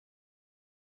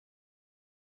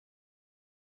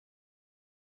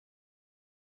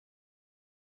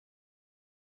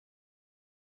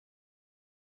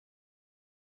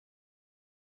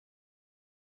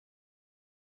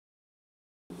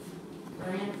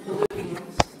We're in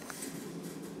Philippians.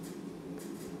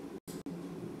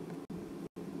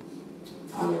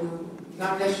 Hallelujah.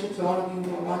 God bless you to all of you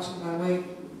who are watching by way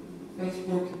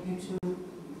Facebook and YouTube.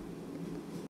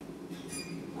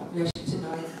 God bless you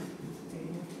tonight.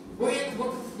 We're in the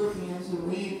book of Philippians, and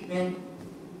we've been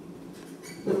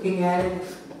looking at it,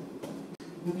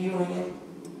 reviewing it.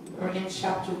 We're in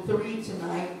chapter 3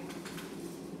 tonight.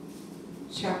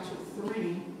 Chapter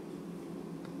 3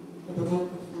 of the book of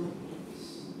Philippians.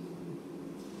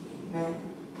 Amen.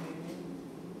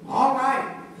 All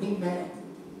right. Amen.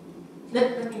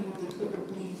 Let me move the clicker,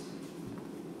 please.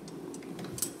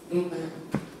 Amen.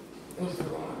 Praise the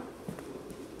Lord.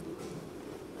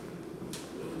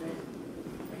 Amen.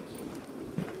 Thank you.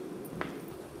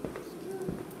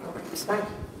 All right. Thank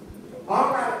you. All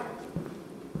right.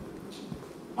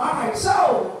 All right.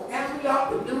 So, as we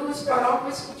often do, we start off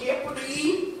with some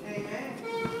Jeopardy. Amen.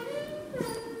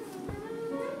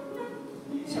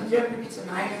 Some Jeopardy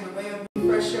tonight as a way of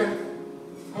refresher.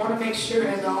 I want to make sure,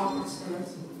 as I often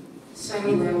say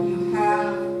that you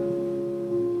have,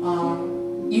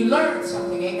 you learned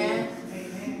something, amen?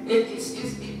 Amen.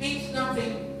 It means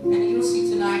nothing, and you'll see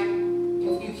tonight,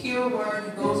 if you hear a word,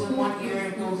 it goes in one ear,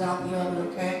 it goes out the other,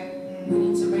 okay? We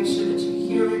need to make sure that you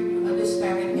hear it, you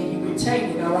understand it, and you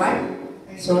retain it, all right?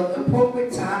 So at the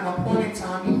appropriate time, appointed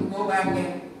time, you can go back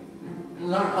and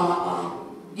learn,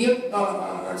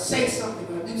 say something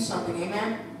or do something,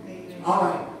 amen? Amen. All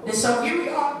right. And so here we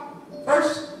are.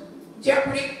 First,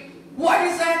 Jeopardy. What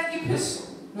is an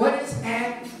epistle? What is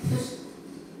an epistle?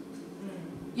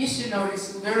 You should know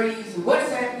this. It's very easy. What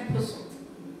is an epistle?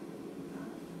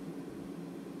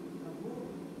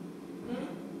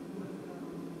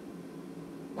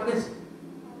 What is it?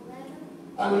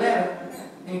 A letter.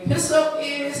 An epistle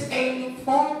is a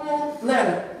formal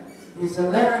letter. It's a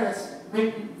letter that's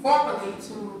written formally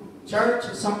to church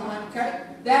or someone, okay?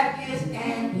 That is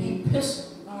an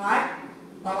epistle. All right?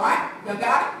 All right? You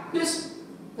got it? Epistle.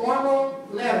 Formal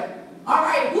letter. All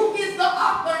right, who is the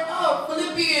author of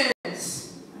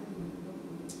Philippians?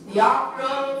 The author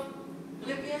of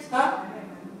Philippians, huh?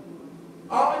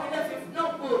 Oh, you left your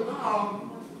notebook.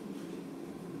 Oh.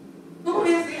 Who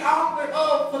is the author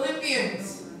of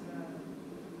Philippians?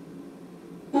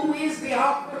 Who is the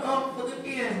author of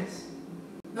Philippians?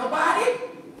 Nobody?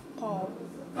 Paul.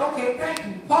 Okay, thank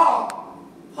you. Paul.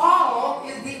 Paul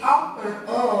is the author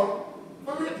of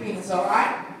Philippians, all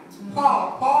right?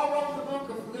 Paul wrote the book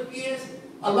of Philippians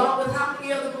along with how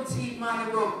many other books he might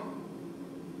have wrote?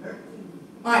 13.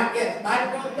 Right, yes. Might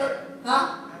have wrote 13. Huh?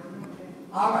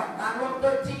 All right. I wrote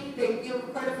 13. They give him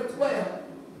credit for 12.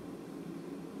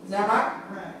 Is that right?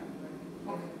 Right.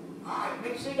 Okay. All right.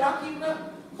 Make sure y'all keep it up.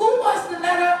 Who was the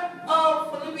letter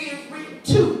of Philippians written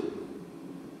to?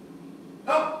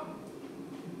 Oh.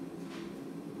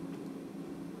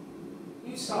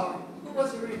 You saw it. Who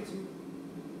was it written to?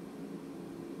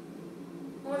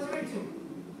 Who was it written to?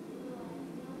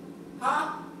 Huh?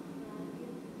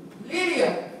 Lydia.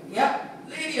 Yep,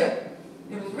 Lydia.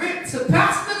 It was written to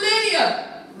Pastor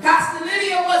Lydia. Pastor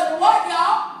Lydia was what,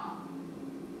 y'all?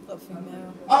 A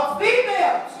female. A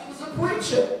female. She was a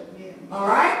preacher. Yeah. All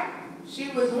right? She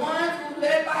was one who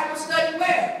led Bible study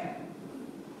where?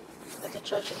 At the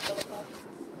church in Philippi.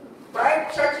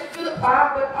 Right? Church in Philippi,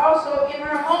 but also in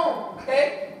her home.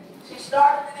 Okay? She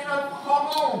started it in her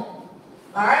home.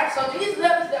 All right, so these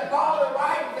letters that Paul is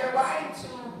writing, they're writing to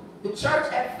the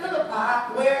church at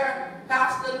Philippi where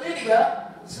Pastor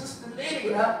Lydia, Sister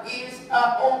Lydia, is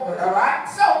over. All right,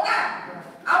 so now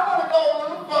I want to go a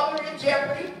little further in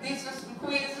Jeopardy. These are some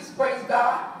quizzes, praise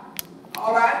God.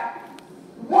 All right,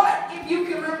 what, if you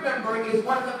can remember, is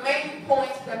one of the main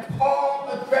points that Paul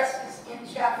addresses in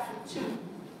chapter 2?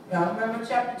 Y'all remember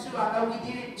chapter 2? I know we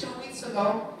did it 2 weeks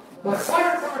ago. But what's one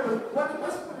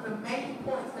of the main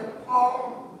points that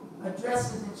Paul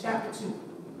addresses in chapter 2?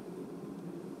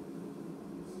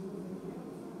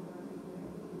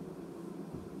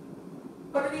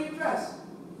 What did he address?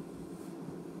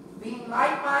 Being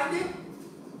like-minded.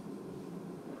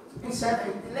 He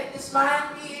said, let this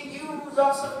mind be in you who's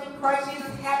also in Christ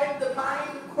Jesus, having the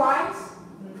mind of Christ.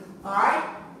 All right?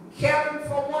 Caring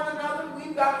for one another.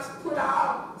 We've got to put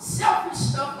our selfish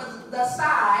stuff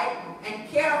aside and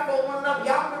care for one another.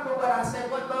 Y'all remember what I said,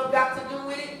 what love got to do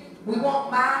with it? We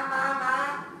want mine.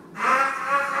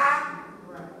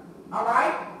 Right. All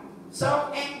right?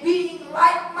 So, and being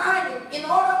like-minded. In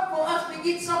order for us to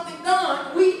get something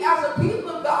done, we as a people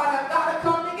of God have got to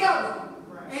come together.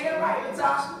 Right. Ain't that right,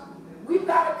 Natasha? We've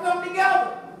got to come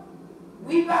together.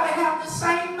 We've got to have the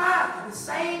same mind, the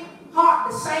same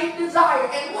heart, the same desire.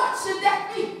 And what should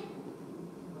that be?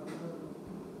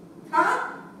 Huh?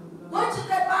 What should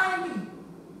that mind be?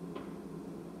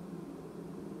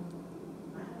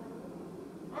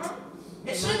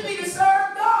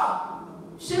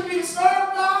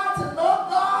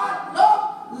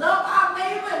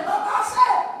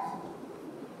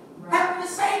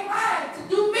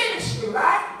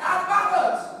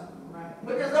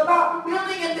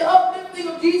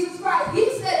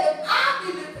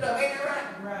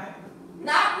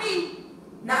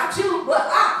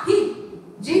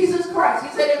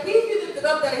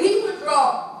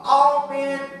 all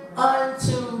men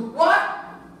unto what?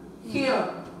 Him.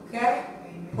 Okay?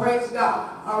 Praise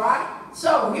God. All right?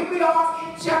 So, here we are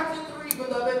in chapter 3,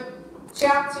 beloved.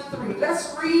 Chapter 3.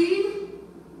 Let's read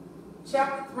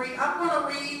chapter 3. I'm going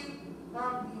to read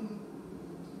from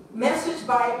the Message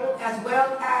Bible as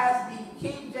well as the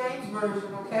King James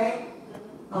Version, okay?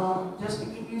 Just to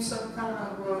give you some kind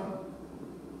of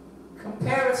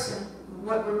comparison of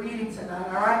what we're reading tonight,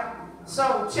 all right?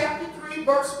 So, chapter 3,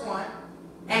 verse 1.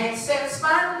 And it says,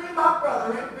 finally, my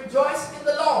brethren, rejoice in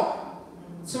the Lord,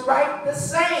 to write the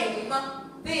same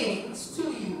things to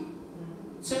you.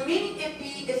 To me,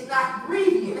 indeed, is not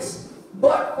grievous,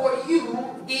 but for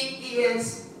you, it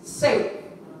is safe.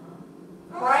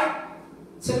 All right?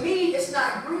 To me, it's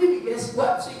not grievous,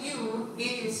 but to you,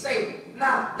 it is safe.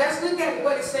 Now, let's look at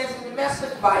what it says in the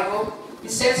Message Bible. It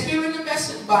says here in the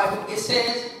Message Bible, it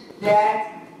says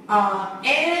that,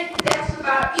 and that's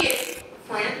about it,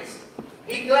 friends.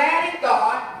 Be glad in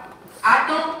God. I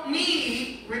don't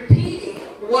need repeating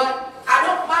I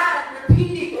don't mind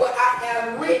repeating what I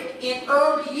have written in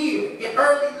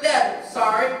early letters,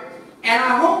 and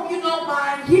I hope you don't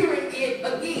mind hearing it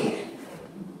again.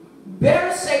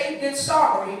 Better safe than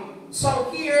sorry,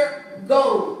 so here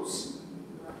goes.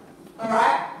 All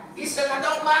right? He said, I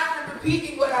don't mind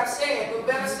repeating what I said, but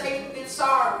better safe than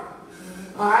sorry.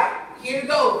 All right? Here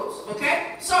goes.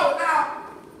 Okay? So now,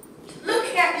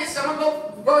 looking at this, I'm going to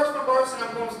go verse for verse, and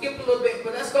I'm going to skip a little bit,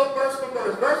 but let's go verse for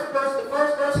verse. Verse for verse, the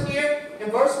first verse here, in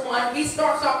verse 1, he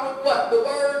starts off with what? The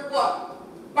word what?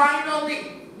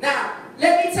 Finally. Now,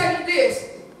 let me tell you this.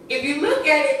 If you look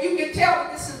at it, you can tell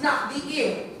that this is not the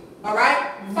end. All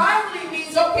right? Finally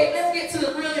means, okay, let's get to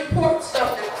the really important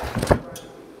stuff now.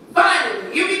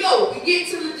 Finally, here we go. We get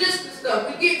to the gist of stuff.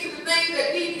 We get to the things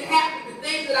that need to happen, the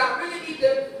things that I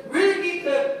really need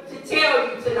to tell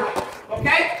you tonight.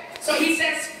 Okay? So he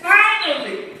says,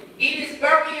 finally, it is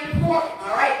very important.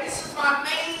 All right? This is my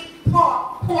main part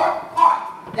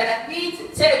that I need to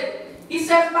tell you. He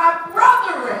says, my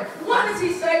brethren, what does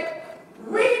he say?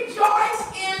 Rejoice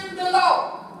in the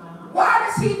Lord. Why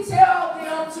does he tell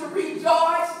them to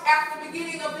rejoice at the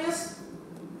beginning of this?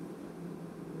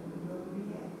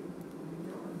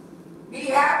 Be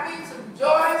happy, to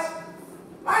rejoice.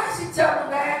 Why does he tell them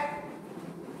that?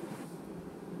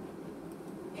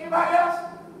 Anybody else?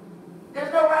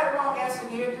 There's no right or wrong answer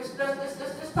here. Just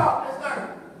talk. Let's learn.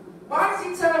 Why does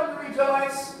he tell them to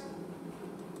rejoice?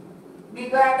 Be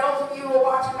glad. Those of you who are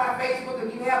watching my Facebook,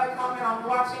 if you have a comment, I'm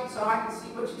watching so I can see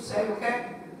what you say,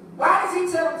 okay? Why does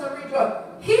he tell them to rejoice?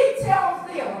 He tells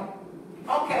them,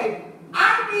 okay,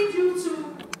 I need you to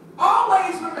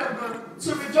always remember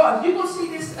to rejoice. You're going to see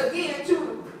this again,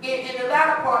 too, in the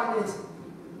latter part of this.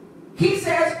 He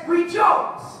says,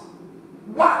 rejoice.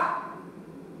 Why?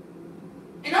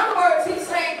 In other words, he's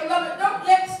saying, beloved, don't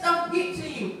let stuff get to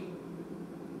you.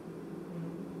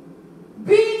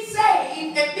 Being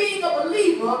saved and being a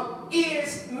believer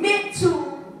is meant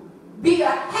to be a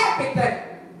happy thing.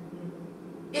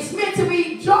 It's meant to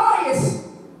be joyous.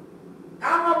 I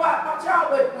don't know about y'all,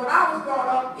 but when I was growing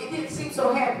up, it didn't seem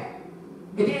so happy.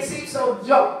 It didn't seem so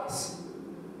joyous.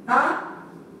 Huh?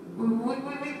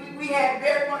 We had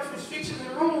very much restrictions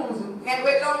and rules and had to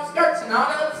wear long skirts and all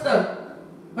that other stuff.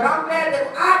 But I'm glad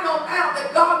that I know now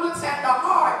that God looks at the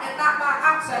heart and not my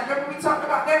outside. Remember we talked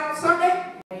about that on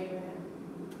Sunday? Amen.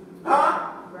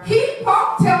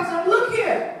 Paul tells them, look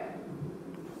here.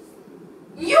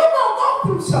 You're going to go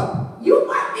through something. You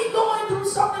might be going through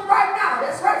something right now.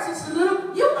 That's right, Sister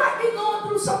Little. You might be going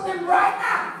through something right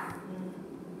now.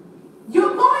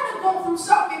 You're going to go through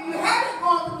something. You haven't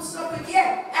gone through something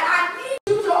yet. And I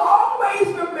need you to always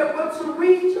remember to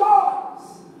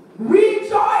rejoice.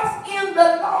 Rejoice in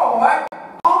the Lord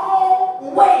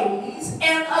always.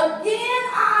 And again,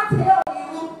 I tell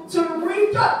you to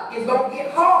rejoice. It's going to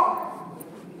get hard.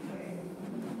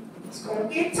 It's going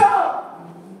to get tough.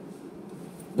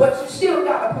 But you still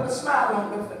got to put a smile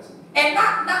on your face. And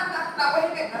not wait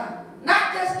a minute now.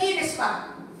 Not just any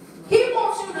smile. He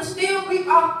wants you to still be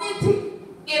authentic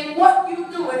in what you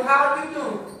do and how you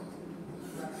do it.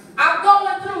 I'm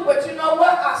going through, but you know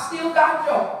what? I still got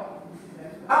joy.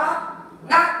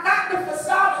 Not the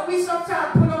facade that we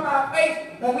sometimes put on our face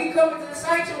when we come into the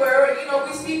sanctuary. You know,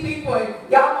 we see people, and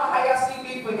y'all know how y'all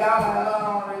see people. Y'all like,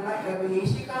 oh, I like that, but here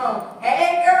she comes.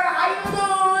 Hey, girl, how you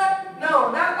doing?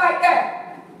 No, not like that.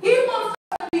 He wants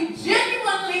us to be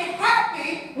genuinely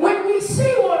happy when we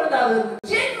see one another.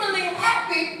 Genuinely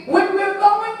happy when we're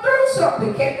going through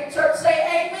something. Can the church say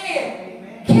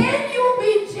amen? Amen. Can you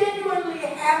be genuinely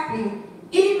happy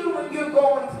even when you're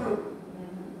going through?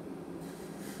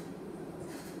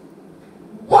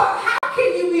 How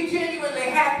can you be genuinely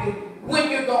happy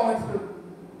when you're going through?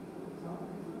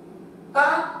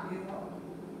 Huh?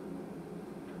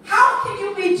 How can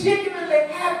you be genuinely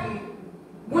happy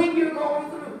when you're going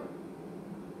through?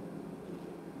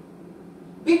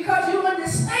 Because you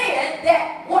understand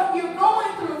that what you're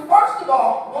going through, first of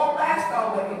all, won't last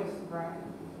always. Right.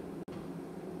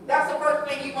 That's the first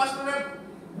thing you must remember.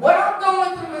 What I'm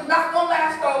going through is not going to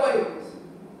last always.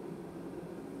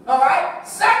 All right?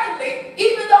 Secondly,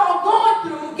 even though I'm going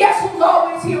through, guess who's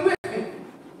always here with me?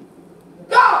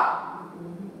 God.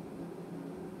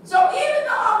 So even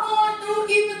though I'm going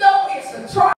through, even though it's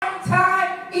a trying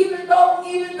time, even though,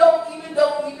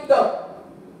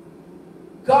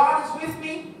 God is with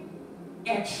me,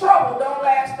 and trouble don't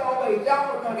last always.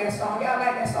 Y'all don't know that song. Y'all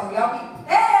like that song. Y'all be,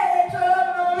 hey,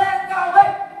 trouble don't last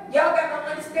always. Y'all got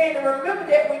to understand and remember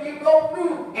that when you go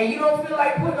through and you don't feel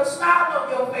like putting a smile on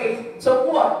your face, so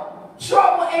what?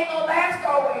 Trouble ain't going to last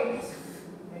always.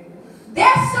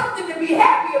 That's something to be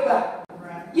happy about.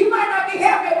 You might not be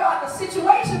happy about the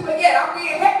situation, but yet I'm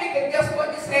being happy because guess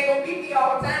what? This ain't going to beat me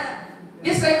all the time.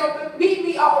 This ain't going to beat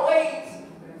me always.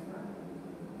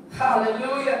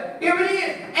 Hallelujah. Here it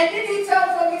is. And then he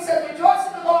tells them, he says, rejoice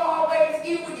in the Lord always,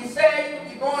 even when you're sad, even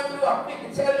when you're going through. I'm going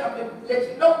to tell you, I'm going to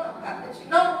let you know. I'm going to let you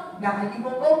know. Now you're going to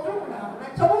go through now.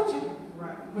 I told you.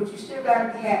 Right. But you still got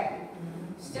to be happy.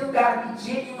 Still got to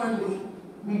be genuinely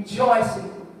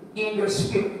rejoicing in your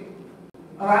spirit.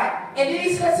 All right? And then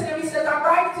he says to them, he says, I'm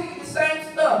writing to you the same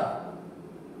stuff.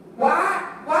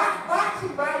 Why is he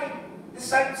writing the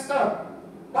same stuff?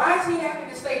 Why is he having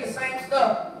to say the same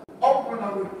stuff over and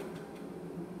over?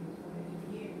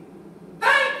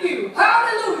 Thank you.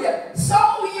 Hallelujah.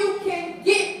 So you can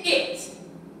get it.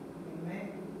 Amen.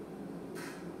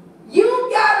 You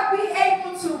got to be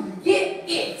able to get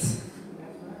it.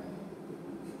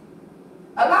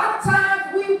 A lot of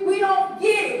times we don't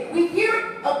get it. We hear it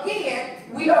again.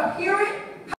 We don't hear it.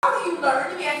 How do you learn?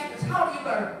 Let me ask you this. How do you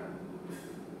learn?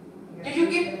 Do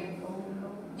you get it?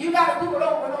 You got to do it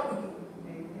over and over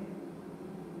again.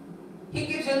 He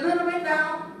gives you a little bit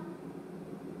now.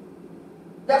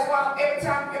 That's why every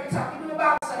time you do the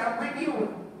Bible study, I'm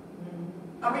reviewing.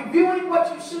 I'm reviewing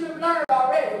what you should have learned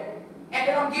already. And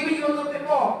then I'm giving you a little bit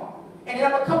more. And then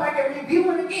I'm going to come back and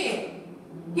review it again.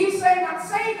 He's saying, I'm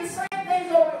saying the same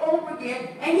things over and over again.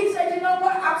 And he said, you know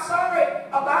what? I'm sorry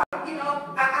about,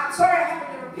 I'm sorry I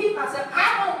having to repeat myself.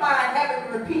 I don't mind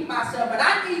having to repeat myself. But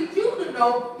I need you to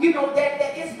know,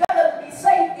 that it's better to be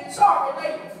safe than sorry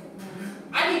later.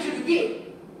 I need you to get it.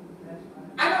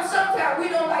 I know sometimes we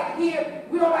don't like to hear,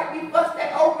 we don't like to be fussed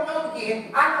at over and over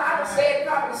again. I know I done said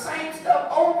probably the same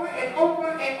stuff over and over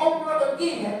and over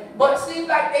again, but it seems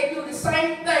like they do the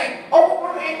same thing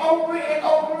over and over and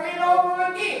over and over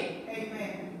again.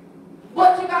 Amen.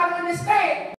 But you got to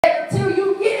understand that until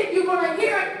you get it, you're going to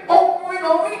hear it over and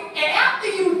over again. And after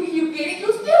you get it,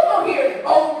 you still going to hear it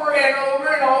over and over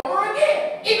and over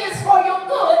again. It is for your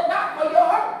good, not for your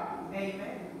hurt. Amen.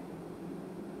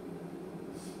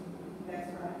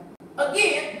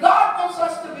 Again, God wants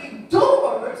us to be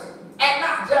doers and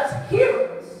not just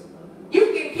hearers. You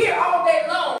can hear all day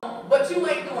long, but you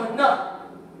ain't doing nothing.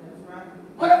 That's right.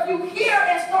 But if you hear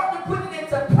and start to put it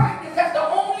into practice, that's the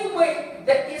only way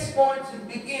that it's going to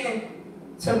begin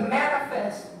to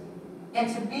manifest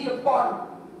and to be a part of it.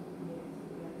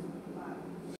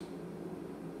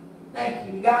 Thank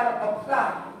you. You got to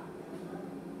apply.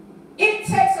 It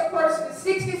takes a person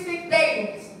 66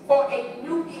 days for a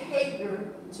new behavior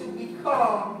to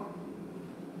become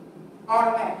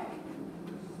automatic.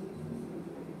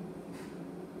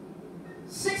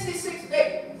 66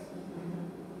 days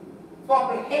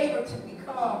for behavior to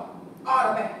become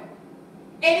automatic.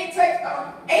 And it takes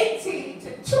 18 to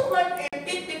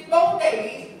 254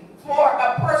 days for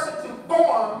a person to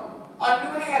form a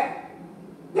new habit.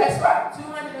 That's right,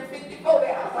 254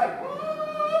 days. I was like, what?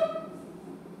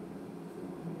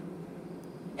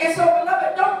 And so,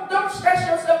 beloved, don't stress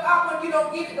yourself out when you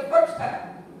don't get it the first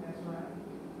time. That's right.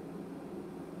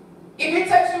 If it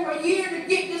takes you a year to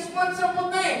get this one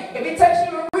simple thing, if it takes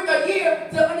you a year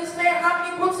to understand how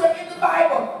many books are in the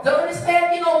Bible, to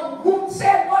understand, who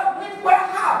said what, when, where,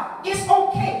 how, it's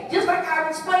okay. Just like I've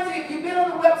explained to you, if you've been on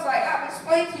the website, I've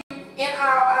explained to you in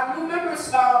our new members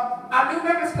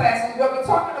classes where we're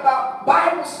talking about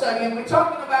Bible study and we're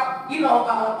talking about,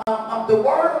 the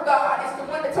Word of God. It's the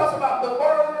one that talks about the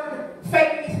Word,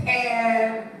 faith,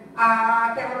 and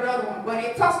I can't remember the other one, but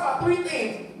it talks about three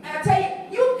things. And I tell you,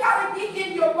 you got to get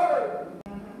in your Word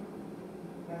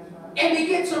and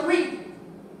begin to read.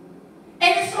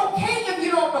 And it's okay if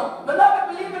you don't know.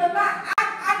 Beloved, believe it or not,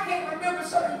 I can't remember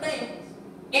certain things.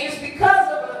 And it's because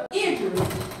of an injury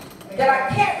that I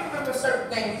can't remember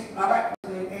certain things. All right?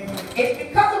 It's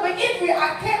because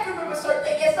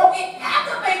it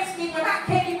aggravates me when I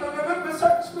can't even remember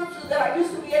certain scriptures that I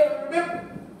used to be able to remember.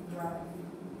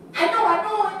 I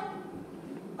know it,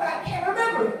 but I can't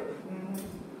remember it.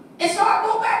 And so I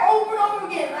go back over and over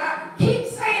again, and I keep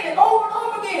saying it over and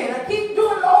over again. I keep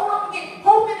doing it over and over again,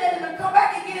 hoping that it'll come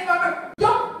back and get it in my memory.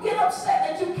 Don't get upset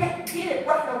that you can't get it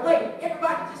right away.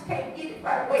 Everybody just can't get it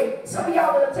right away. Some of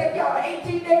y'all will take y'all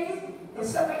 18 days, and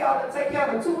some of y'all will take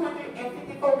y'all to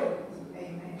 254 days.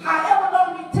 Amen. However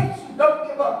long it takes you, don't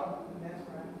give up. That's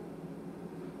right.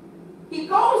 He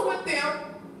goes with them,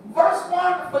 verse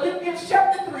 1 of Philippians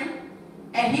chapter 3,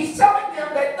 and he's telling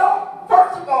them that, no,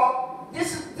 first of all,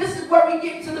 this is where we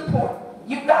get to the point.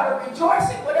 You've got to rejoice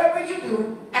in whatever you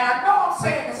do. And I know I'm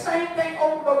saying the same thing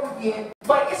over and over again,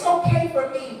 but it's okay for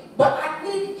me. But I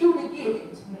need you to get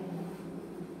it.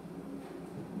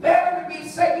 Better to be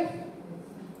safe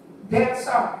than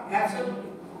sorry. Absolutely.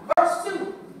 Verse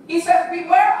 2, he says,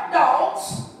 beware of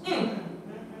dogs.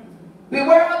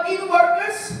 Beware of evil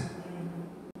workers.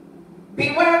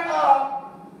 Beware of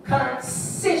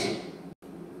concision.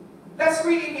 Let's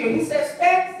read it here. He says,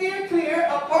 stand still clear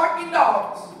of barking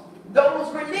dogs,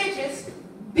 those religious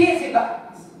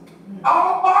busybodies.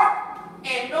 All bark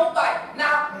and no bite.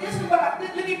 Now, this is what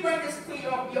let me bring this to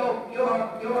your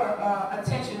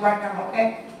attention right now,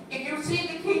 okay? If you see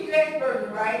the King James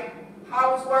Version, right,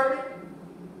 how it's worded,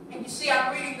 and you see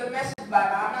I'm reading the Message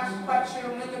Bible. I'm not quite sure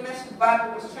when the Message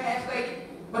Bible was translated,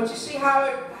 but you see how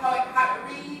it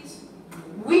reads?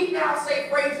 We now say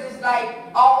phrases like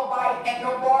all bite and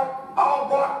no bark, all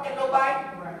bark and no bite.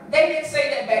 Right. They didn't say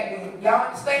that back then. Y'all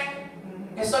understand?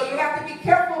 And so you have to be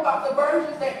careful about the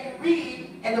versions that you read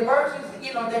and the versions,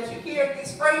 that you hear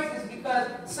these phrases,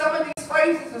 because some of these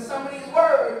phrases and some of these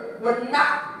words were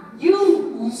not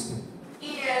used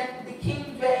in the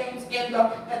King James, in the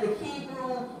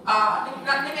Hebrew,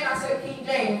 let me not say King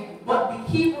James, but the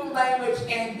Hebrew language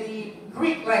and the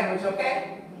Greek language,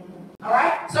 okay? All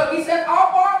right? So he says,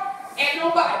 all bark and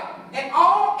no bite. And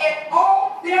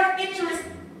all their interest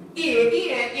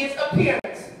is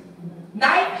appearance.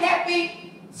 Night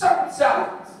happy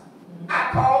circumcised. I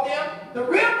call them the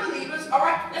real believers. All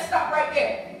right, let's stop right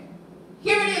there.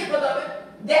 Here it is, beloved,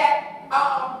 that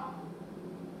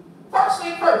first,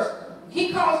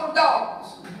 he calls them dogs.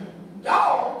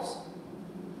 Dogs?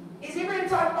 Is he really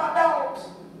talking about dogs?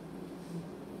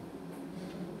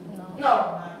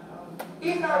 No.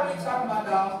 He's not really talking about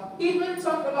dogs. He's really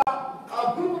talking about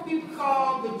a group of people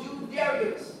called the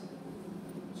Judeans.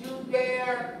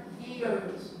 Judeans.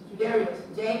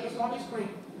 James is on the screen.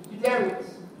 Judeans.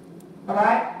 All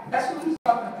right? That's what he's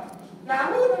talking about.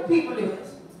 Now, who the people is?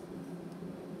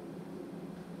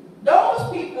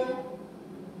 Those people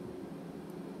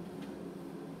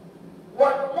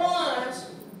were the ones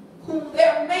who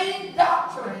their main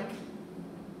doctrine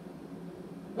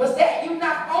was that you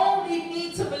not only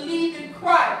need to believe in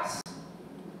Christ,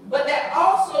 but that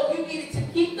also you needed to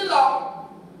keep the law,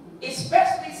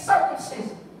 especially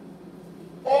circumcision,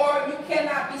 or you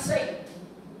cannot be saved.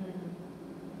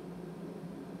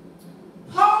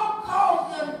 Paul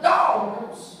calls them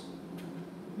dogs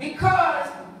because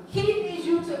he needs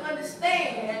you to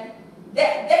understand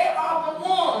that they are the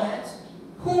ones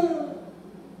who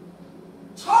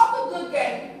talk a good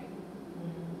game,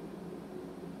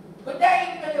 but they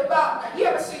ain't really about. Now, you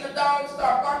ever seen a dog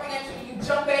start barking at you and you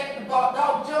jump at it and the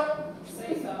dog jump?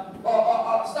 Say so.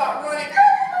 Or start running?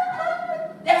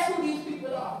 That's who these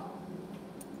people are.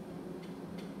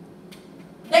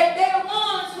 They're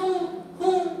ones who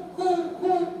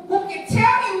can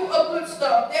tell you a good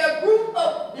stuff. They're a group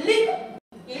of legal.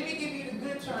 Let me give you the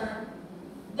good term.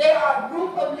 They are a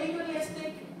group of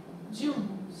legalistic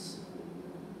Jews.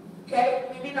 Okay,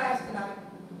 let me be nice tonight.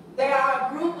 They are a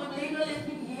group of legalistic.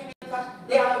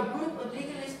 They are a group of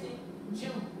legalistic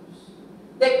Jews.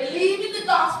 They believe in the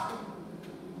gospel,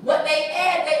 but they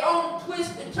add their own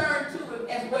twist and turn to it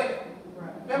as well.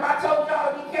 Right. Remember I told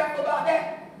y'all to be careful about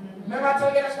that? Remember I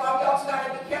told you that's why we also got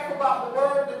to be careful about the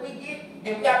word that we get,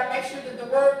 and we got to make sure that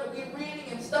the word that we're reading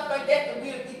and stuff like that,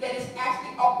 that is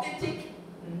actually authentic,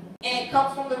 and it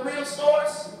comes from the real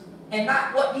source, and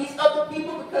not what these other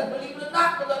people, because believe it or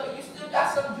not, beloved, you still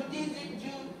got some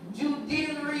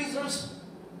Judaizers.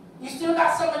 You still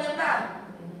got some of them now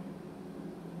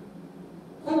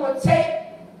who will take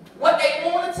what they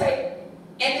want to take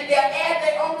and then they'll add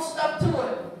their own stuff to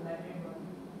it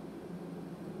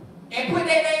and put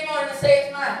their name on it and say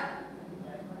it's mine.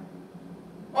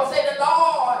 Or say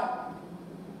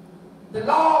the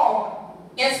Lord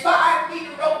inspired me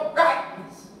to write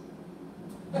rightness.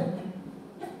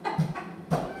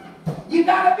 You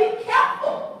got to be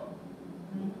careful.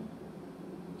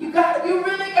 You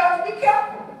really got to be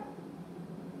careful.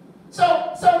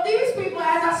 So these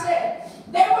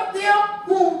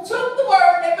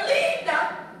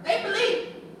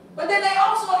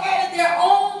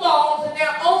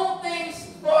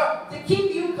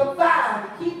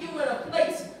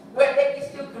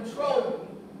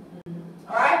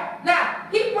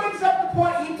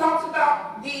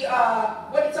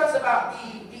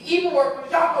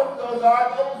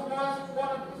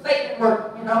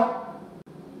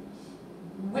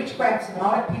witchcrafts and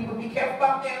all that people. Be careful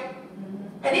about them.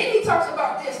 And then he talks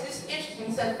about this. This is interesting.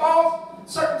 He says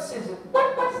false circumcision.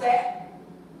 What is that?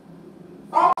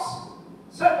 False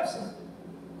circumcision.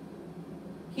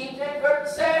 King James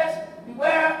Version says,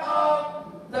 beware of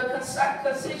the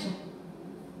circumcision.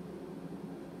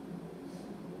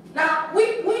 Now,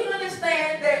 we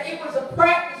understand that it was a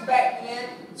practice back then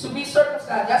to be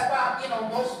circumcised. That's why,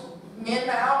 most men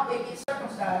now, they get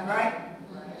circumcised, right?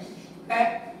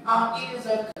 Okay? It is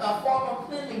a form of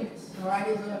cleanliness, all right?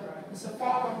 It's a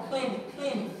form of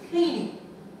cleaning.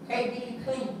 Okay, being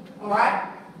clean, all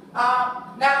right?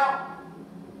 Now,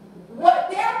 what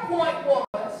their point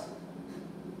was,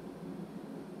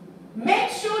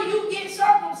 make sure you get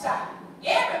circumcised.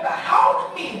 Everybody, all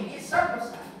the men get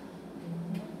circumcised.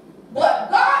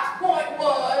 But God's point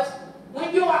was,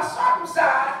 when you are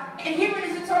circumcised, and here it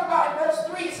is, it talks about in verse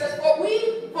 3, it says, For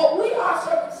we are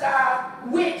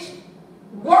circumcised, which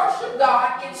worship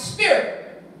God in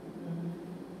spirit.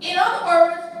 In other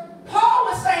words, Paul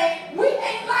was saying, we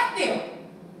ain't like them.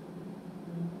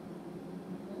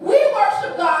 We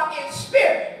worship God in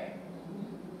spirit.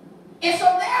 And so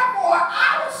therefore,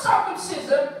 our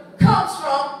circumcision comes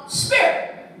from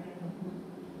spirit.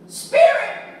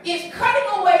 Spirit is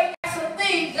cutting away at some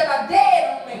things that are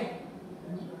dead on me.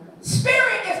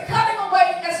 Spirit is cutting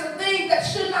away at some things that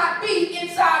should not be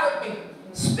inside of me.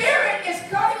 Spirit is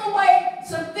cutting away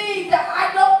some things that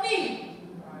I don't need,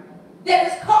 that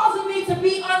is causing me to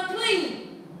be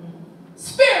unclean.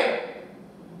 Spirit.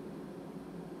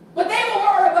 But they were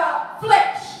worried about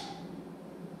flesh.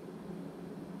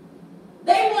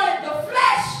 They wanted the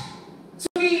flesh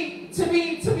to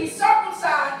be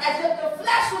circumcised as if the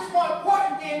flesh was more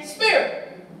important than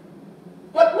spirit.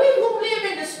 But we who live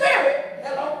in the spirit,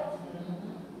 hello,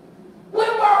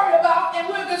 we're worried about and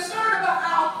we're concerned about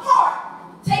our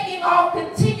heart taking off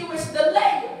continuous the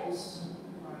layers,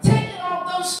 taking off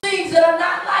those things that are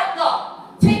not like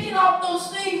God, taking off those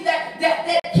things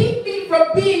that keep me from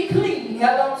being clean.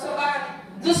 Hello, somebody.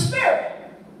 The spirit.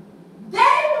 They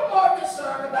were more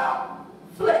concerned about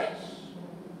flesh.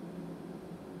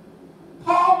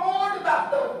 Paul warned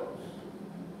about those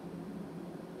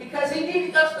because he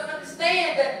needed us to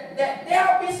understand that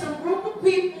there will be some group of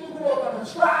people who are going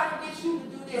to try to get you to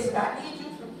do this, and I need you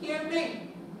to hear me.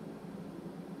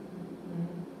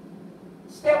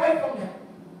 Stay away from them.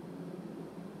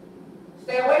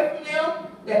 Stay away from them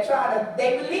that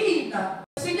they believe now.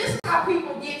 See, this is how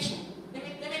people get you. Let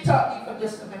me talk to you for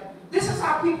just a minute. This is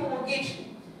how people will get you.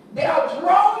 They'll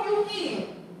draw you in.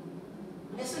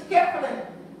 Listen carefully.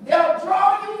 They'll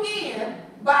draw you in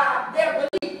by their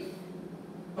belief.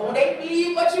 Oh, they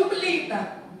believe what you believe now.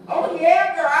 Oh,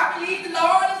 yeah, girl, I believe the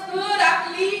Lord is good.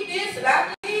 I believe this and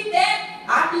I believe that.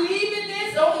 I believe in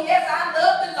this. Oh, yes, I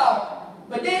love the Lord.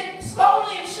 But then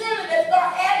slowly and surely they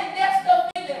start adding that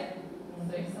stuff in there.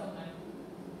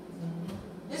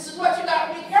 This is what you got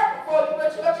to be careful for.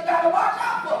 What you got to watch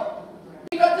out for.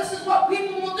 Because this is what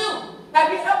people will do.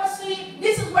 Have you ever seen,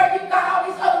 this is where you got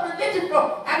all these other religions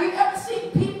from. Have you ever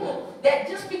seen people that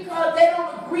just because they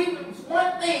don't agree with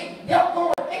one thing, they'll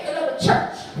go and make another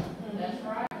church? That's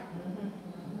right.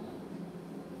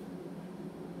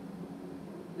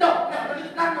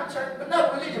 Not no church, but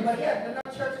another religion. But yeah,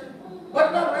 another church, but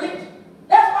another religion.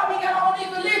 That's why we got all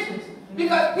these religions.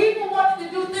 Because people wanted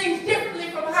to do things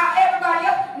differently from how everybody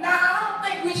else. Now, I don't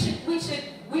think we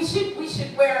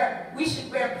should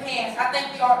wear pants. I think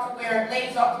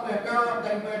ladies ought to wear girls,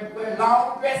 they wear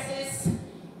long dresses.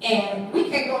 And we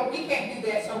can't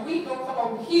do that. So we gonna come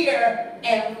over here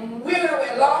and we're gonna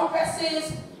wear long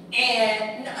dresses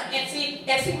and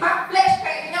see my flesh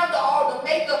can't handle all the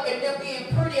makeup and them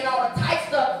being pretty and all the tight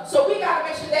stuff. So we gotta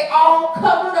make sure they all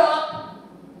covered up.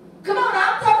 Come on,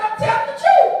 I'm telling the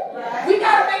truth. Right. We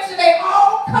gotta make sure they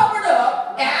all covered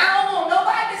up, and I don't want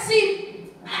nobody to see.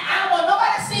 I don't want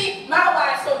nobody to see my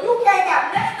wife. So you can't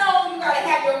have nothing on. You gotta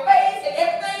have your face and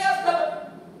everything else covered.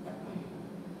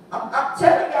 I'm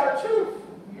telling y'all the truth.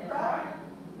 Right.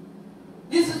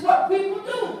 This is what people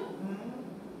do.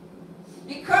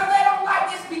 Because they don't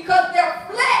like this, because their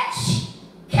flesh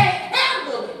can't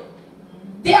handle it,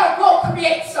 they'll go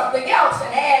create something else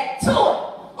and add to it.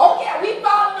 Oh yeah, we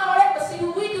follow all that, but see,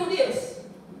 when we do this,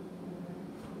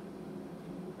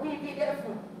 where you get that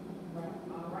from?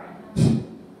 All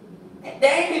right. They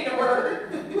ain't in the word.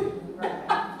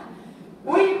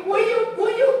 Where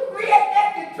you create that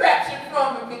contraption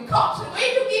from, a concoction?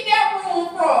 Where you get that rule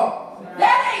from? Right.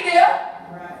 That ain't there.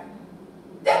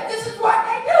 This is what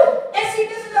they do. And see,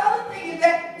 this is the other thing, is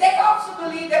that they also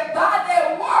believe that by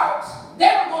their works, they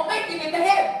were going to make it into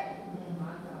heaven.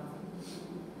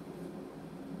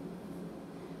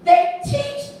 They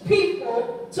teach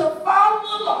people to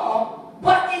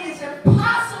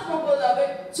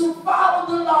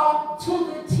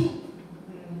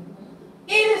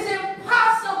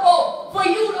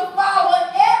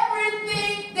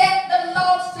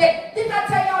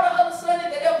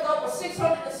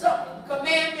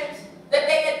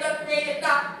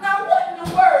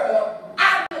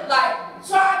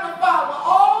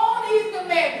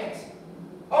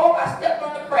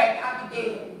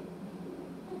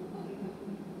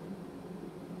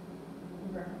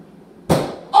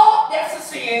Oh, that's a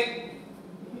sin.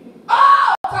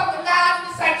 Oh, talking loud in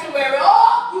the sanctuary.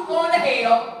 Oh, you going to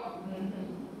hell.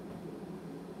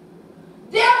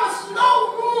 There was no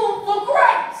room for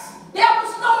grace. There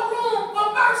was no room for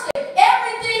mercy.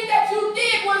 Everything that you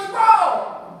did was wrong.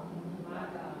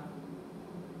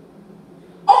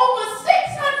 Over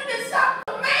 600 and some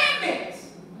commandments.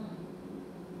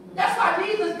 That's why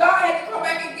Jesus, God had to come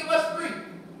back and give us free.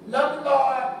 Love the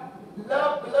Lord.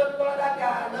 Love the Lord our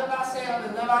God. Love ourselves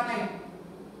and love our neighbor.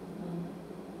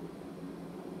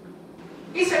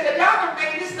 He said that y'all done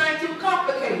made this thing too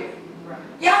complicated.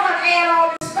 Y'all done add all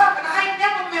this stuff, and I ain't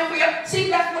never been for you. See,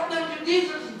 that's what them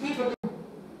Jesus people do.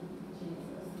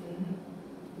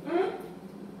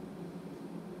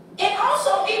 And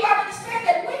also, you got to understand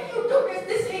that when you do this,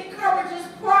 this encourages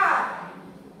pride.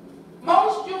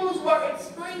 Most Jews were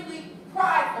extremely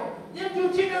prideful.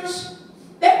 Them Jews,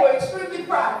 they were extremely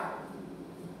prideful.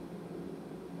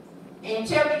 And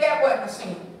tell me that wasn't a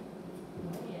sin.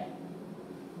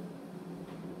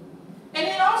 And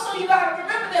then also you got to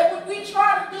remember that when we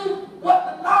try to do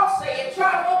what the law says and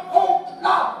try to uphold the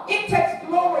law, it takes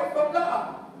glory from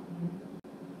God.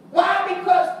 Why?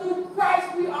 Because through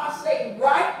Christ we are saved,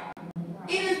 right?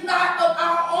 It is not of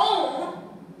our own,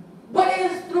 but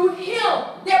it is through Him.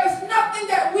 There is nothing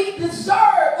that we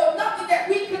deserve or nothing that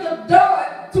we could have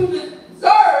done to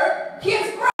deserve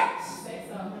His grace. Say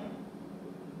something.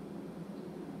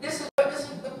 This is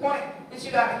the point that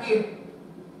you got to hear.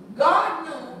 God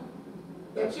knew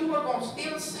that you were going to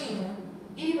still sin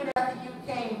even after you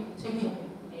came to Him.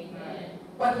 Amen.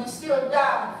 But He still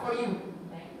died for you.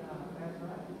 Thank God. That's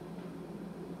right.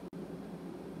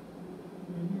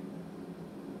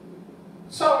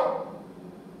 So,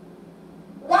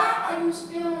 why are you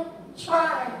still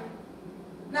trying?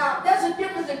 Now, there's a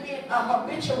difference in being a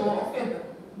habitual offender.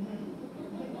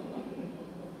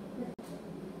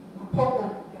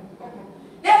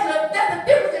 There's a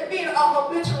difference in being a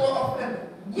habitual offender.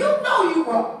 You know you're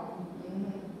wrong.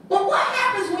 But what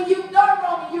happens when you've done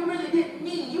wrong and you really didn't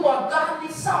mean? You are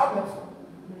godly sorrowful.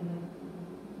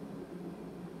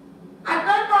 I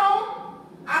done wrong.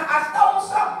 I stole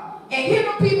something. And here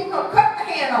the people come cut the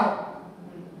hand off.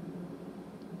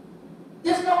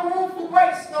 There's no room for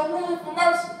grace, no room for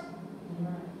mercy.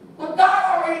 But God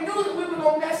already knew that we were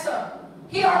going to mess up.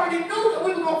 He already knew that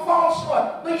we were going to fall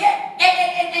short. But yet,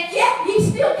 and yet, He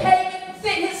still came and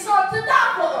sent His Son to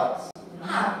die for us.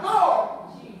 My Lord.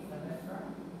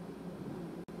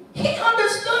 He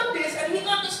understood this, and He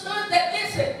understood that,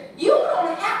 listen, you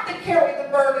don't have to carry the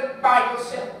burden by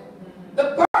yourself.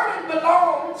 The burden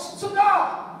belongs to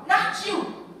God, not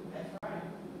you.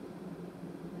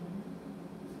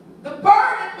 The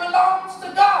burden belongs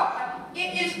to God.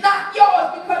 It is not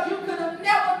yours because you could have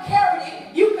never carried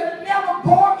it. You could have never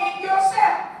bore it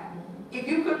yourself. If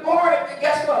you could bore it, then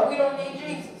guess what? We don't need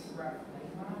Jesus.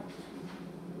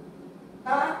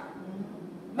 Huh?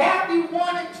 Matthew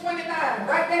 1:29.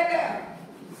 Write that down.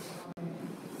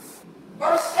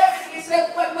 Verse 7, it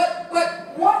says, but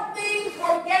what things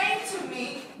were gained to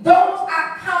me, those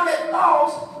I counted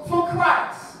loss for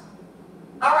Christ.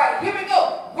 All right, here we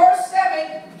go. Verse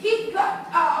 7,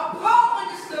 Paul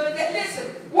understood that, listen,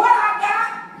 what I got,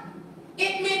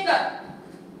 it meant nothing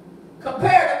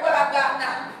compared to what I got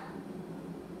now.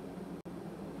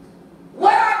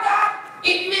 What I got,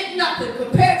 it meant nothing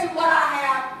compared to what I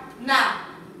have now.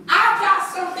 I got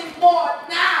something more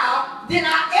now than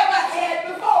I ever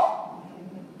had before.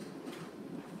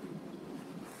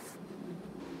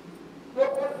 What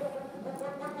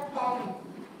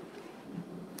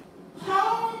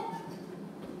Paul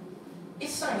is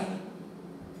saying,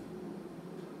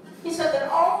 he said that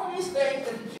all these things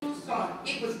that the Jews thought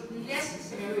it was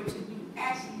necessary to do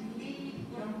actually lead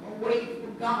them away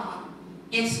from God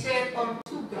instead of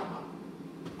to God.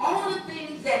 All the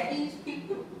things that these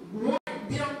people wanted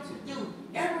them to do,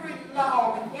 every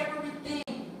law and everything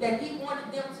that He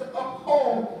wanted them to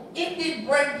uphold, it didn't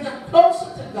bring them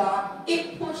closer to God.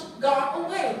 It pushed God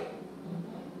away.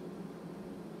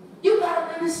 You got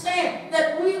to understand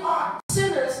that we are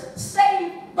sinners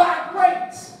saved by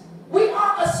grace. We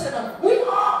are a sinner. We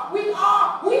are a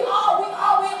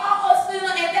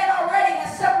sinner, and that already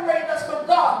has separated us from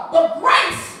God. But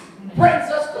grace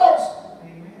brings us closer.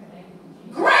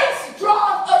 Grace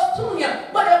draws us to Him.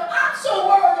 But if I'm so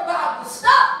worried about the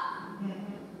stuff,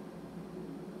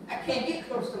 I can't get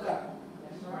close to God.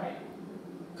 That's right.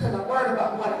 Because I'm worried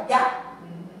about what I got.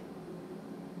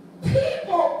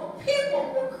 People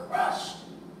were crushed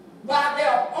by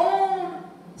their own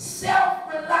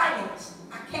self-reliance.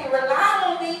 I can't rely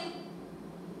on me.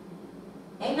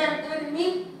 Ain't nothing good in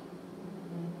me.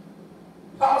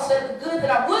 Paul said the good that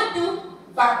I would do,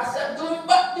 if find myself doing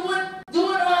bad.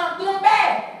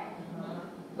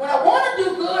 When I want to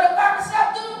do good, I find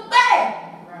myself doing bad.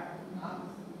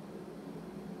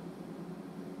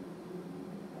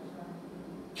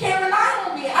 Can't rely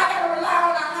on me. I got to rely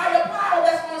on a higher power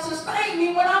that's going to sustain me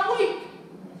when I'm weak.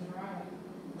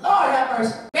 Lord have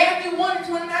mercy. Matthew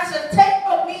 1:29 says, take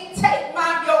of me, take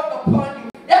my yoke upon you.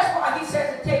 That's why he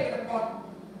says to take it upon you.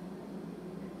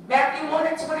 Matthew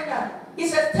 1:29. He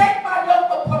says, take my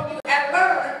yoke upon you and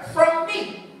learn from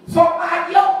me. For my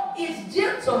yoke is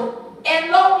gentle and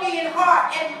lowly in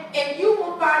heart, and you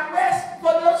will find rest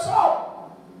for your soul.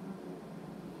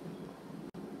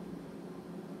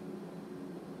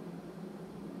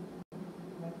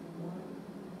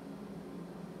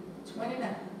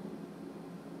 29.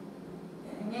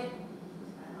 And then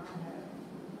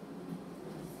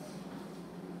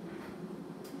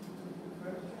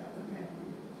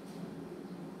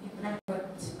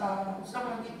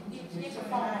someone get your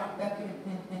phone out back and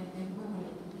Google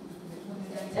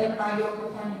it. Take my yoke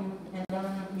upon you and learn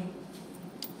of me.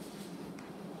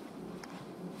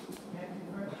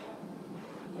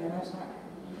 Yeah, that's right.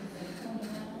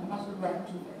 I must have read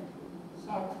too fast.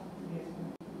 Sorry.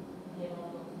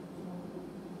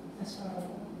 That's right.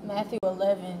 Matthew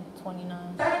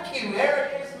 11:29. Thank you. There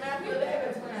it is, Matthew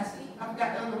 11:29. See, I've got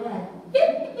the other one.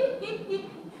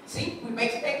 See, we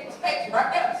make mistakes right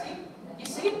there. See, you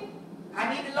see,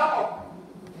 I need the Lord.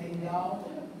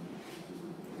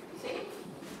 See?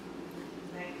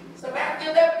 So Matthew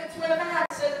 11:29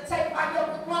 says, take my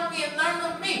yoke upon me and learn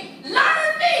of me. Learn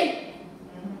of me!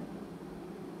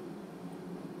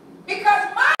 Because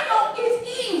my yoke is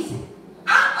easy.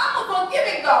 I'm a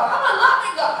forgiving God. I'm a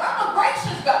loving God. I'm a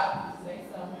gracious God. Say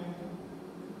so.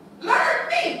 Learn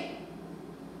me.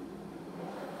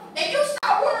 And you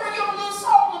stop worrying your little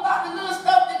soul about the little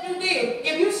stuff that you did.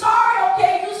 If you're sorry,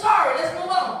 okay, you're sorry. Let's move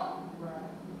on.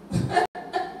 Right.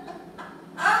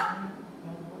 Huh?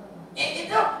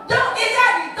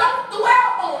 Don't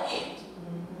dwell on it.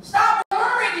 Stop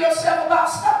worrying yourself about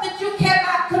stuff that you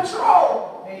cannot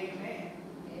control. Amen.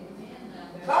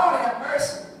 Lord have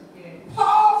mercy.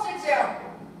 Paul's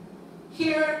example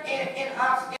here in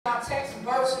our text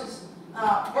verses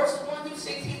 1-6,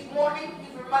 he's warning,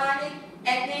 he's reminding,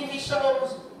 and then he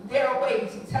shows their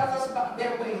ways. He tells us about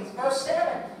their ways. Verse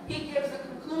 7, he gives the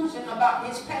conclusion about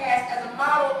his past as a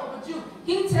model of a Jew.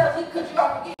 He tells, because you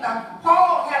all forget now,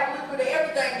 Paul had a little bit of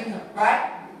everything in him,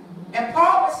 right? And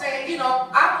Paul was saying, you know,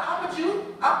 I'm a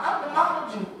Jew, I'm the model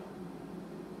Jew.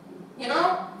 You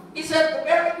know? He said the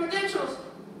very credentials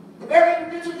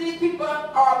of these people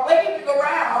are waving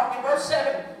around in verse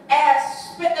 7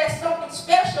 as something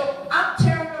special. I'm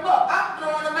tearing them up. I'm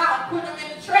throwing them out and putting them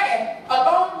in the trash,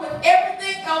 along with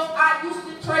everything else I used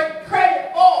to trade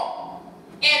credit for.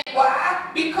 And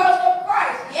why? Because of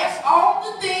Christ. Yes, all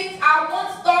the things I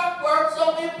once thought were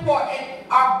so important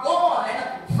are gone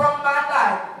from my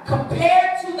life,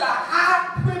 compared to the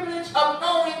high privilege of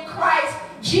knowing Christ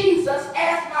Jesus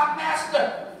as my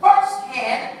master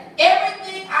firsthand.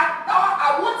 Everything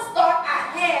I once thought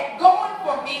I had going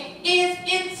for me is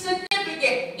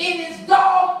insignificant. It is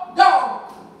dog.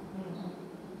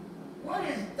 What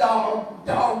is dog?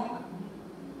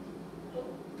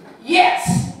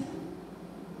 Yes.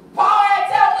 Paul had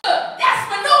to tell me, that's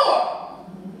manure.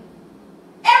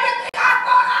 Everything I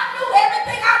thought I knew,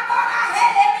 everything I thought I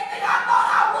had, everything I thought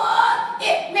I was,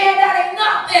 man, that ain't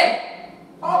nothing.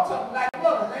 Paul told me like it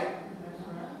was, eh?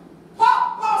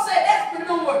 Paul said that's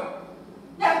manure.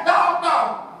 That's dog.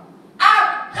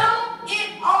 I dumped it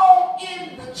all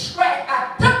in the trash.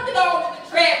 I dumped it all in the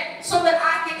trash so that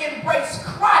I can embrace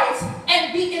Christ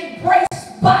and be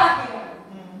embraced by him.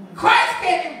 Christ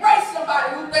can't embrace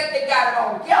somebody who think they got it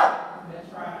all together.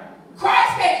 That's right.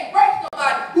 Christ can't embrace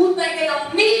somebody who think they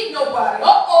don't need nobody.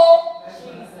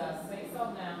 Jesus, say so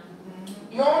now.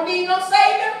 You don't need no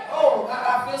Savior? Oh, God,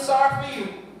 I feel sorry for you.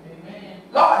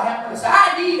 Lord have mercy.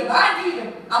 I need him.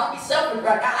 I'm going to be selfish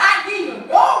right now. I need him.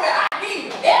 Glory, I need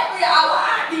him. Every hour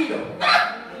I need him.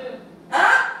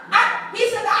 He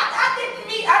said, I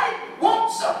didn't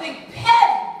want something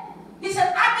petty. He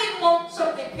said, I didn't want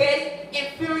something petty,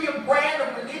 inferior brand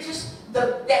of religious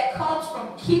that comes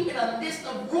from keeping a list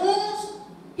of rules.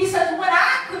 He says, when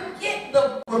I could get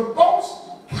the verbose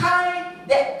kind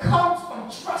that comes from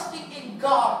trusting in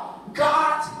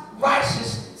God's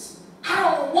righteousness. I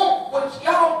don't want what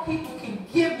y'all people can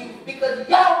give me, because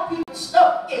y'all people's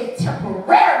stuff is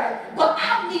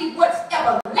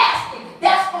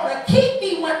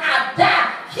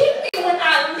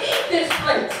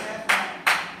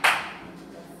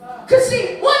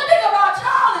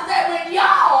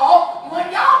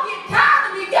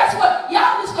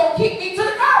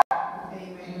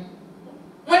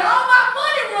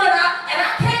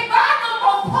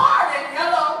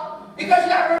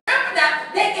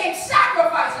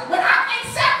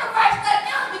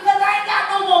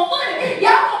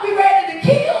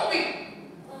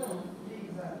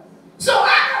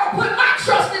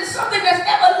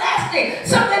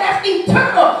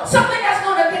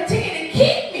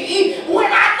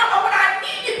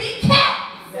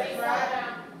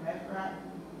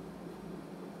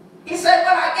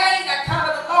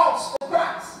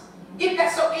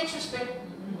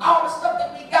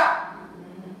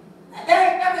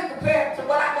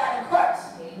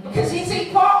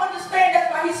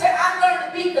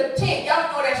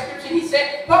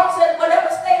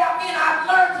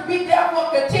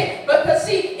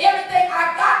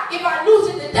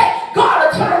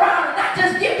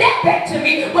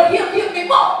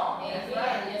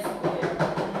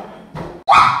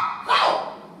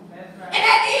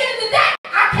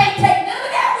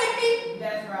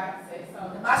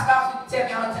My spouse used to tell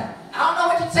me all the time, I don't know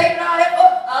what you're taking all that for.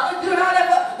 I don't know what you're doing all that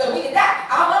for. But we can die.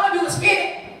 All I'm going to do is spend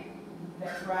it.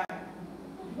 That's right.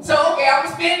 So, okay, I'm going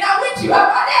to spend it out with you. How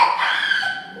about that?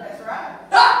 That's right.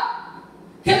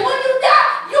 Because when you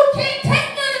die, you can't take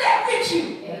none of that with you.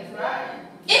 That's right.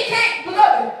 It can't,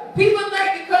 beloved. People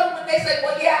think because when they say,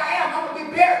 well, yeah, I am, I'm going to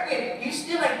be buried with it. You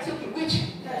still ain't took it with you.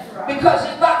 That's right. Because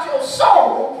it's about your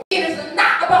soul. It is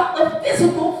not about the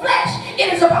physical flesh.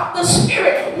 It is about the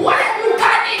spirit. What have you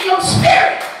got in your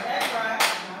spirit? That's right.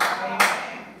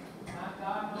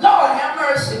 Lord have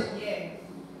mercy. Yeah.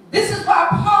 This is why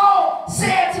Paul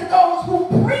said to those who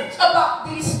preach about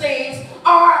these things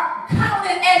are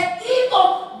counted as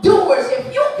evil doers.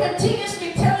 If you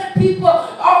continuously telling people,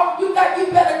 oh, you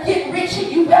better get rich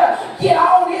and you better get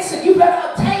all this and you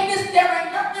better obtain this, there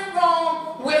ain't nothing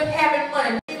wrong with having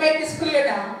money. Let me make this clear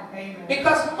now. Amen.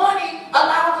 Because money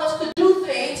allows us to do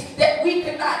things that we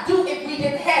could not do if we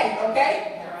didn't have it,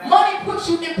 okay? Right. Money puts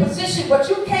you in position, but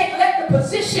you can't let the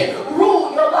position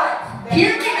rule your life.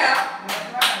 Hear me now.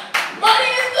 Money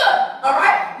is good, all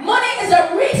right? Money is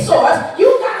a resource.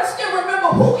 You got to still remember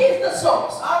who is the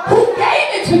source, who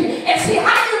gave it to you. And see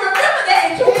how you remember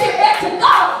that and you give back to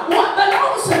God what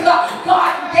belongs to God.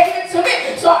 God gave it to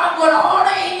me, so I'm going to honor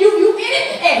and you in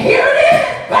it, and here it is.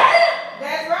 Bam!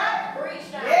 That's right. Preach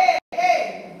now. Yeah.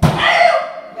 Yeah. Bam!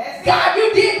 That's God,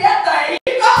 you did that thing.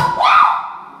 You go,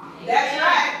 wow! That's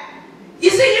right. You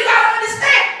see, you got to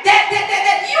understand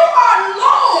that you are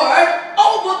Lord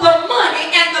over the money,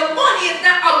 and the money is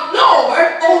not a Lord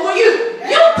over you.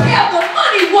 You tell the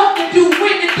money what to do,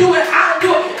 when to do it, how to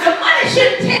do it. The money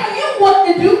shouldn't tell you what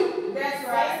to do. That's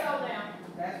right.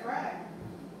 That's right.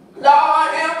 Lord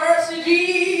have mercy,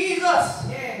 Jesus.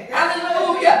 Yeah.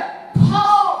 Hallelujah.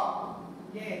 Paul.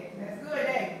 Yeah. That's good,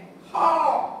 eh?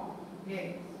 Paul. Yeah.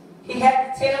 He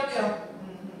had to tell them.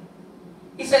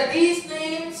 He said, these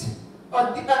things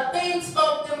are things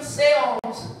of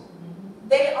themselves.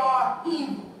 They are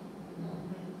evil.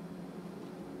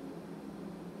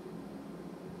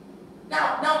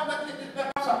 Now,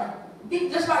 I'm sorry.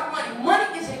 Just like money.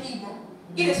 Money isn't evil.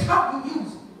 It is how you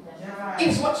use it. That's right. It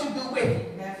is what you do with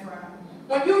it. That's right.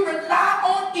 When you rely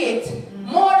on it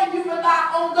more than you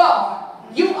rely on God,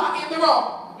 you are in the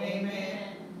wrong. Amen.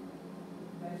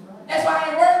 That's right. That's why I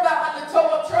ain't worried about my little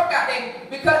tow-up truck out there,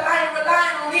 because I ain't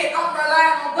relying on it. I'm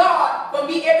relying on God. For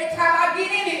me, every time I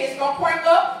get in it, it's going to crank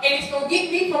up and it's going to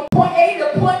get me from point A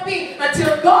to point B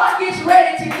until God gets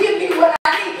ready to give me what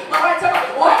I need. All right, tell me,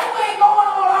 why you ain't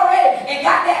going on already and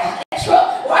got that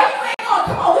truck? Why you ain't going?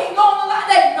 Come on, we can go on a lot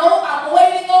that. No, I'm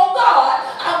waiting on God.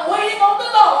 I'm waiting on the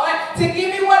Lord to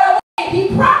give me what I want. And He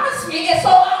promised me, and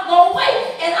so I'm going to wait.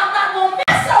 And I'm not going to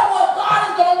mess up what God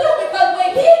is going to do, because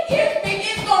when He gives me,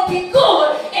 it's going to be good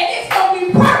and it's going to be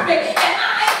perfect. And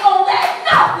I ain't going to lack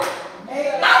nothing.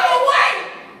 Amen. I'm going to wait.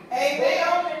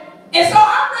 Amen. And so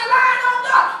I'm relying on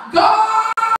God.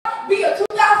 God, be a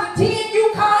 2010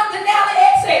 Yukon Denali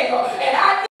XL, and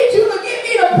I need you to get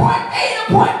me to point A to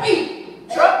point B.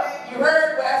 Truck, you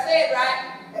heard what I said, right?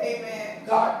 Amen.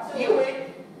 God, do it.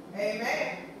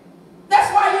 Amen.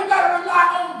 That's why you got to rely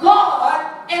on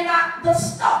God and not the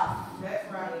stuff.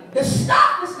 That's right. The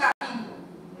stuff is not evil.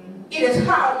 It is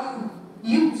how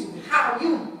you use it,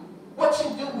 what you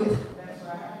do with it. That's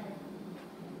right.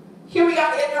 Here we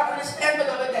got to understand,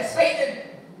 beloved, that Satan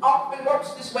often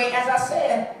works this way. As I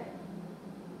said,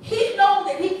 he knows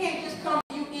that he can't just come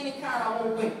to you any kind of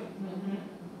old way.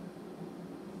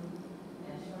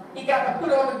 He got to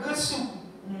put on a good suit.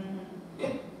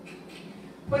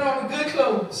 Put on the good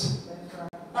clothes.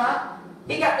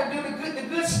 He got to do the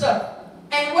good stuff.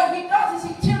 And what he does is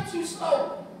he tempts you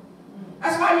slowly.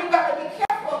 That's why you got to be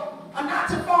careful not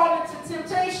to fall into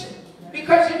temptation,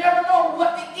 because you never know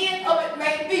what the end of it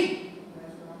may be.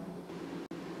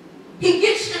 He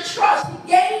gets your trust. He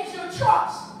gains your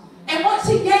trust. And once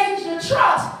he gains your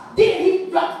trust, then he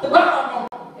drops the bomb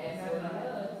on you.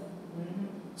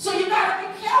 So you got to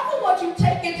be careful what you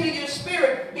take into your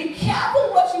spirit. Be careful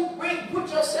what you put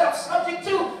yourself subject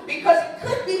to, because it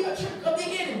could be a trick of the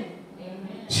enemy.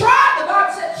 Try, the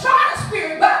Bible said, try the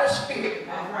spirit by the spirit.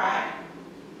 That's right.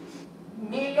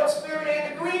 Me and your spirit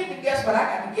ain't agreeing, then guess what?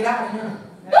 I got to get out of here.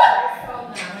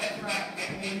 That's right.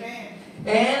 Amen.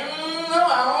 And no,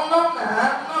 I don't know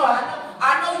now. I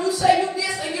know you say you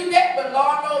this and you that, but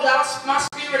Lord knows my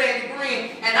spirit ain't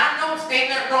agreeing. And I know ain't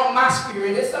nothing wrong with my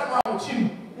spirit. There's something wrong with you.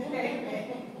 Amen.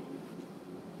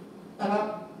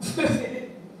 Hello?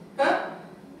 Huh?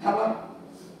 Hello?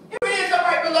 Here it is, all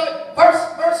right, beloved.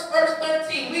 Verse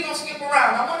 13. We're going to skip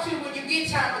around. I want you, when you get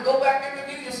time, to go back and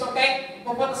review this, okay?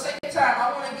 But for the sake of time,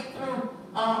 I want to get through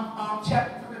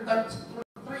chapter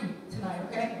 3 tonight,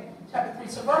 okay?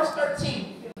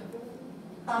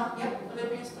 Yep,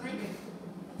 Philippians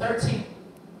 3:13.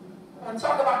 I want to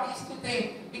talk about these two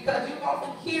things because you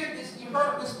often hear this, you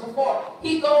heard this before.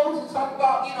 He goes and talk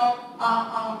about,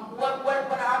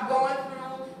 what I'm going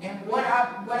through and what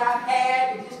I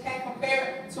had. It just can't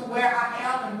compare to where I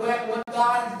am and what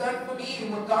God has done for me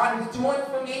and what God is doing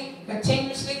for me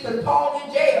continuously. Because Paul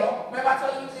in jail, remember I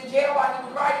told you he was in jail while he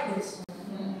was writing this.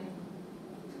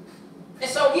 And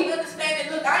so he understands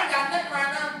that, look, I ain't got nothing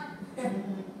right now.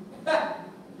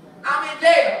 I'm in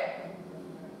jail.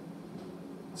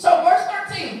 So verse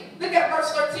 13, look at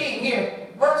verse 13 here.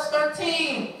 Verse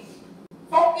 13.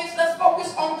 Let's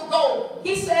focus on the goal.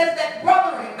 He says that,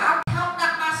 brethren, I count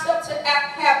not myself to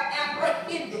have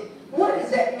apprehended. What does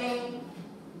that mean?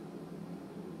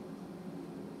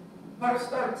 Verse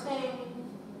 13.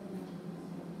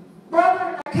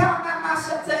 Brethren, I count not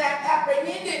myself to have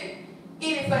apprehended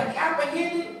anything.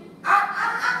 Apprehended?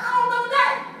 I don't know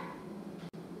that.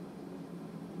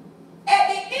 At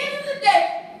the end of the day,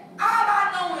 all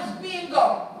I know is being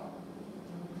God.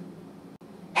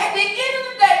 At the end of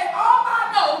the day, all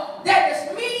I know that is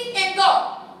me and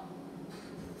God.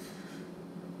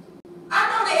 I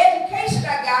know the education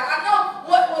I got. I know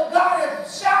what God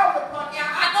has showered upon me.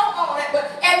 I know all that.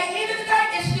 But at the end of the day,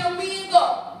 it's still me and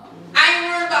God. I ain't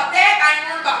worried about that. I ain't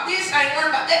worried about this. I ain't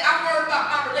worried about that. I'm worried about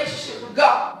my relationship with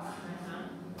God.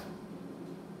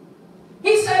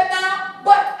 He said, now,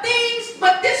 but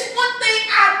this one thing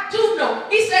I do know.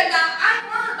 He said, now, I ain't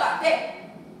worried about that.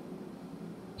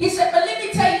 He said, but let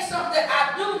me tell you something that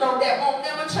I do know that won't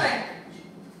never change.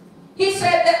 He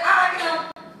said that I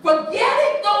am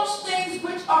forgetting those things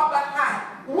which are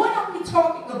behind. What are we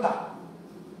talking about?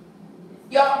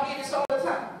 Y'all hear this all the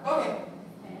time. Go ahead.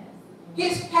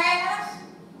 His past.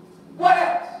 What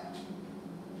else?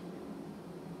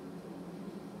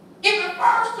 It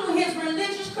refers to his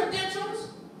religious credentials,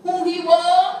 who he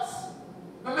was.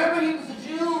 Remember, he was a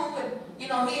Jew,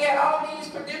 and he had all these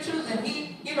credentials, and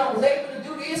he, was able to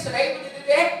do this and able to do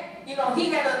that. He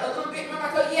had a little bit. Remember, I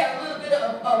told you he had a little bit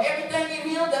of everything in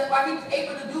him. That's why he was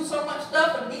able to do so much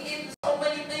stuff and be into so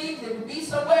many things and be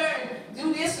somewhere and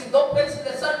do this and go places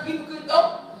that certain people couldn't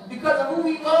go because of who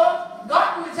he was.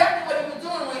 God knew exactly what he was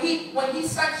doing when he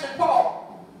sanctioned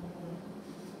Paul.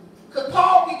 Because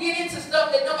Paul could get into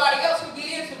stuff that nobody else could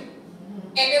get into.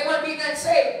 And there wouldn't be nothing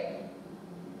saved.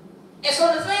 And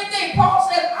so the same thing, Paul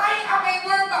says, I ain't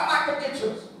worried about my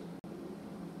credentials.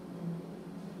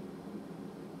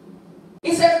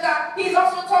 He says that he's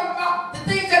also talking about the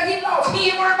things that he lost. He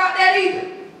ain't worried about that either.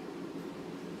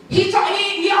 He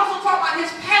also talked about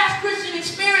his past Christian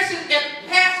experiences and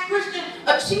past Christian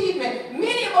achievement.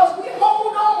 Many of us, we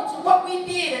hold on to what we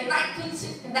did in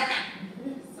 1969.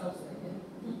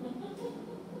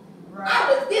 Right.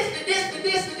 I was this to this to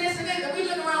this to this and this, and we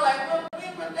look around like, well,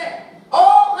 when was that?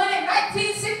 Oh, honey, in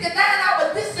 1969, I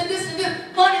was this and this and this.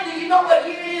 Honey, do you know what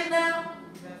year it is now?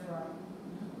 That's right.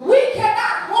 We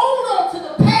cannot hold on to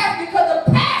the past because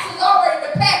the past is already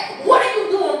the past. What are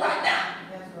you doing right now?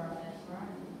 That's right. That's right.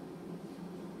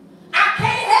 I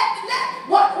can't have to let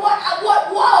what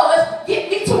was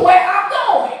get me to where I'm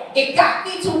going. It got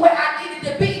me to where I needed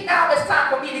to be. Now it's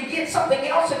time for me to get something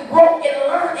else and grow and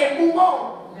learn and move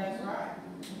on.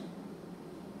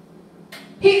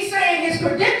 He's saying his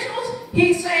credentials.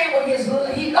 He's saying what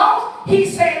he lost.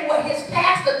 He's saying what his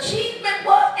past achievement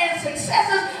was and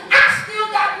successes. I still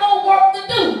got more work to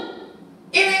do.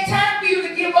 It ain't time for you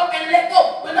to give up and let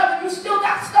go. Beloved, you still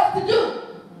got stuff to do.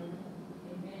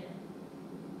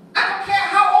 I don't care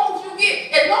how old you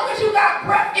get. As long as you got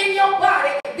breath in your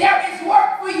body, there is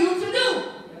work for you to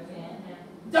do.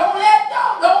 Don't let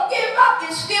go. Don't give up.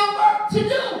 There's still work to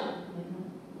do.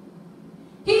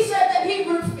 He said that he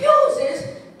refuses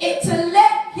to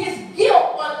let his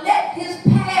guilt or let his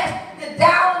past, the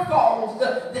downfalls,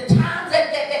 the times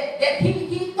that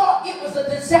he thought it was a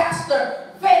disaster,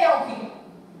 fail him.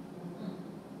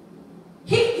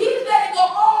 He's letting go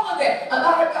all of it. A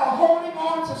lot of y'all holding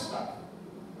on to stuff.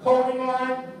 Holding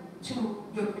on to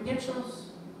your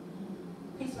credentials,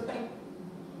 piece of paper.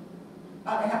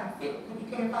 They haven't fit because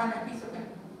you can't find that piece of paper.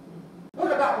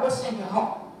 What about what's in your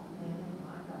heart?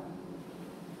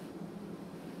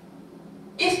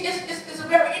 It's a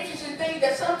very interesting thing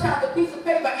that sometimes a piece of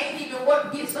paper ain't even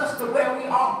what gets us to where we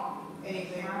are.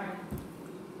 Amen.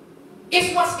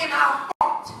 It's what's in our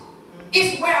heart.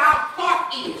 It's where our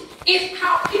heart is. It's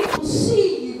how people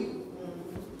see you.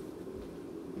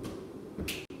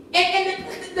 And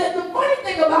the funny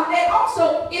thing about that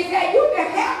also is that you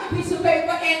can have the piece of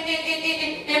paper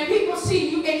and people see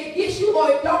you and it gets you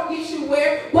or it don't get you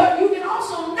where, but you can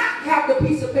also not have the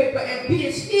piece of paper and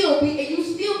you still be able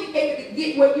to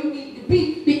get where you need to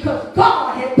be because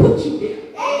God has put you there.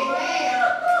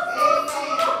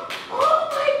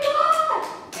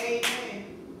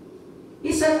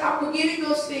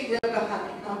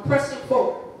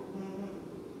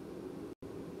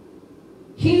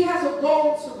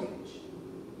 goal to reach.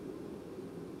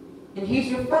 And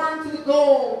he's referring to the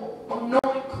goal of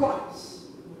knowing Christ.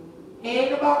 It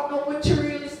ain't about no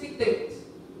materialistic things.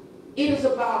 It is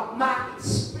about my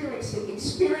experiencing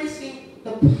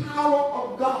the power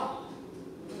of God.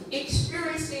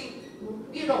 Experiencing,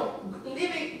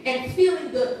 living and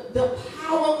feeling the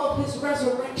power of his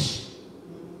resurrection.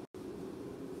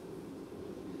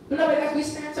 Beloved, as we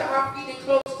stand to our feet and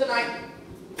close tonight,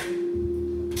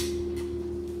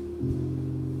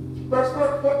 verse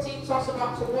 14 talks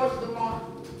about towards the mark.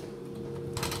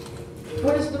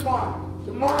 What is the mark?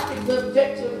 The mark is the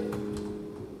objective.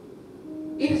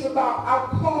 It is about our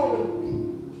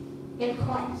calling in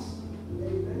Christ.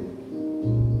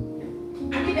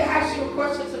 I need to ask you a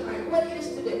question tonight. What is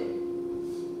today?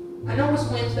 I know it's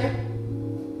Wednesday,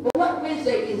 but what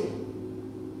Wednesday is it?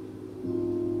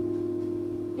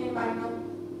 Anybody know?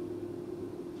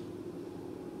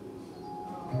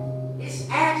 It's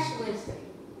Ash Wednesday.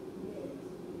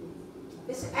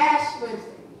 It's Ash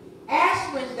Wednesday.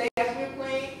 Ash Wednesday, as we're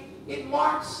playing, it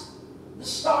marks the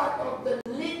start of the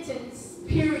Lenten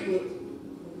period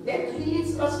that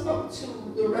leads us up to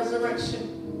the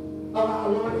resurrection of our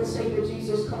Lord and Savior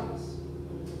Jesus Christ.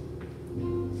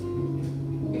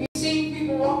 If you see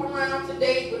people walking around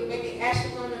today with maybe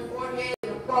ashes on their forehead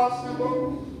and a cross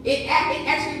symbol, it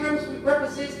actually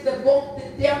represents both the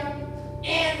death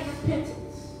and repentance.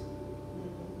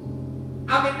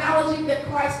 I'm acknowledging that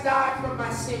Christ died for my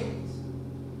sins,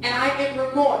 and I'm in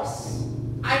remorse.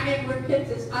 I'm in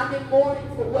repentance. I'm in mourning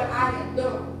for what I have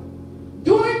done.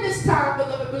 During this time,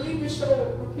 beloved, believers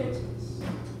show repentance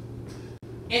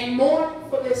and mourn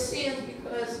for their sins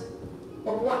because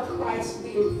of what Christ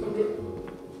did for them.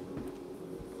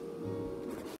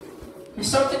 And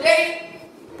so today,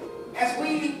 as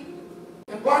we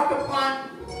embark upon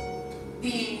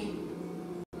the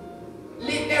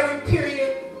literary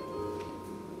period,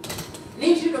 I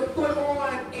need you to put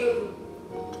on an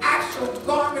actual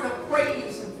garment of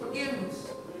praise and forgiveness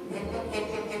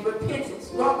and repentance.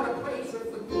 Garment of praise and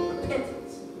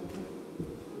repentance.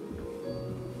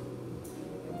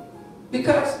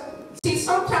 Because, see,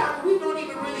 sometimes we don't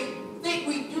even really think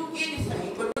we do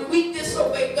anything, but when we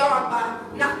disobey God by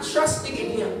not trusting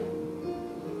in Him,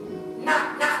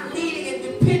 not leading and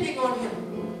depending on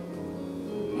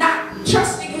Him, not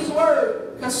trusting His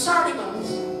word concerning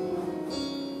us,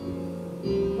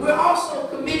 we're also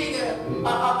committing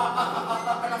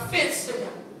an offense to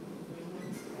Him.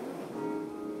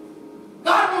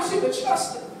 God wants you to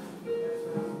trust Him.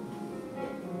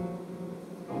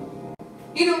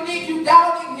 He don't need you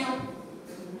doubting Him.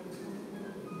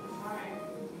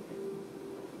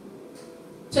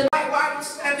 Tonight, while we're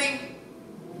standing,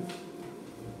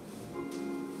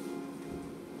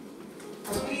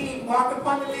 as we embark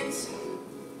upon the Lenten season,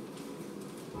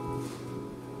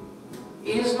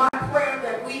 it is my prayer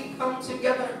that we come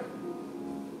together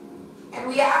and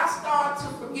we ask God to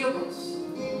forgive us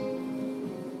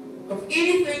of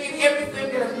anything and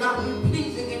everything that has not been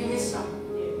pleasing in His sight.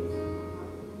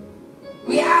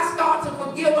 We ask God to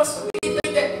forgive us of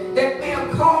anything that may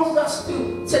have caused us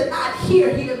to not hear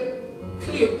Him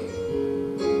clearly,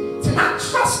 to not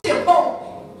trust Him boldly.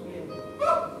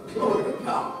 Oh, glory to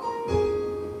God.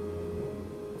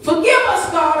 Forgive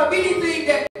us, God, of anything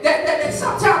that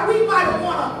sometimes we might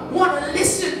want to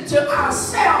listen to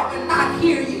ourselves and not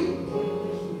hear You.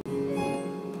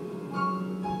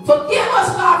 Forgive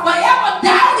us, God, for ever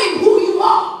doubting who You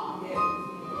are.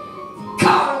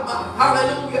 God,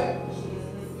 hallelujah.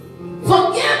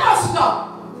 Forgive us, God.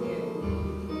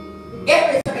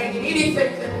 Everything and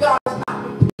anything that God is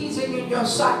not pleasing in Your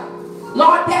sight.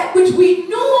 Lord, that which we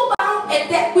knew about and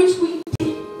that which we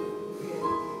did.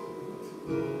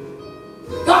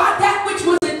 God, that which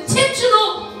was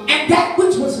intentional and that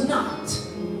which was not.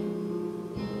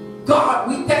 God,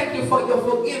 we thank You for Your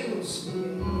forgiveness.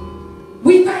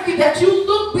 We thank You that You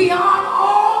look beyond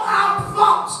all our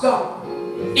faults, God,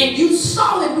 and You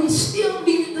saw that we still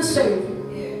needed the Savior.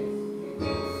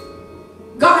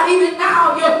 God, even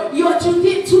now, what You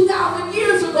did 2,000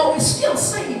 years ago is still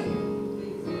saving.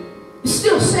 It's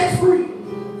still set free.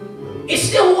 It's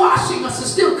still washing us.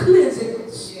 It's still cleansing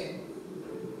us.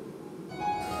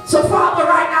 So, Father,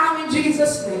 right now in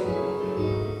Jesus' name,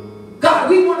 God,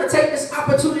 we want to take this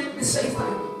opportunity to say thank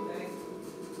You.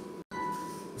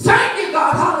 Thank You,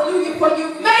 God, hallelujah, for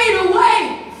You made a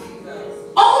way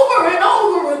over and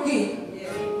over again.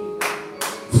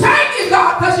 Thank You,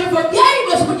 God, because You forgave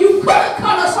us when You could have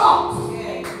cut us off.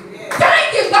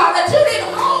 Thank You, God, that You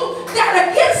didn't hold that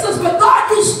against us, but God,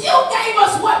 You still gave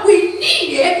us what we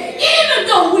needed, even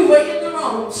though we were in the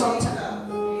wrong sometimes.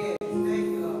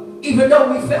 Even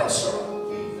though we fell short.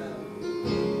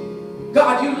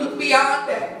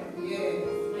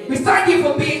 We thank you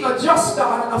for being a just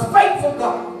God and a faithful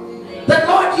God. That,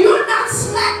 Lord, you're not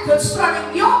slack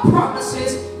concerning your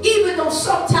promises, even though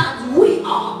sometimes we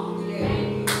are.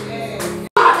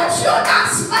 God, that you're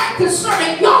not slack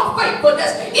concerning your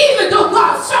faithfulness, even though,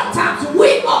 God, sometimes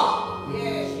we are.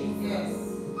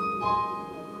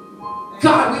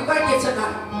 God, we thank you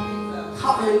tonight.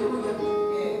 Hallelujah.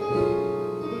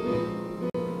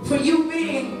 For you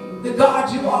being the God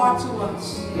you are to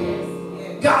us.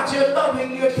 God, you're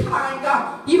loving, you're kind,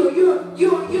 God. You're more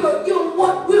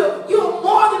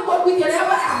than what we can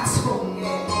ever ask for.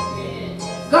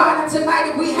 God, and tonight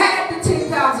if we had the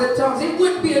 10,000 tongues, it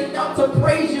wouldn't be enough to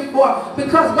praise you for,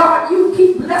 because God, you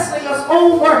keep blessing us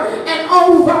over and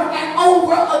over and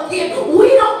over again. We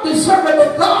don't deserve it,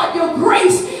 but God, your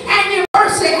grace and your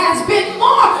mercy has been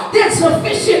more than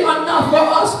sufficient enough for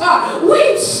us, God.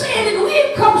 We've sinned and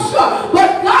we've come short,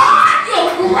 but God,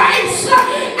 your grace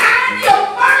and your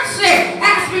mercy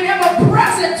has been ever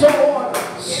present toward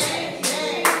us.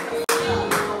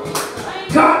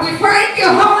 God, we thank you.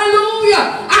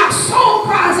 Hallelujah. Our soul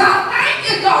cries out, thank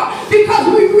you, God, because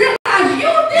we realize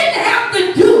you didn't have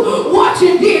to do what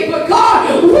you did, but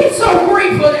God, we're so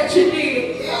grateful that you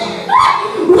did.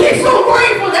 We're so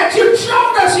grateful that you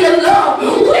showed us your love.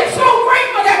 We're so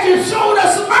grateful that you showed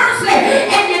us mercy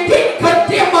and you didn't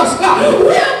condemn us, God.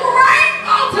 We're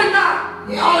grateful tonight.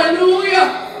 Hallelujah.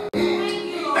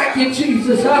 Thank you,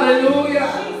 Jesus. Hallelujah.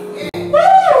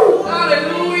 Woo!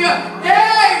 Hallelujah.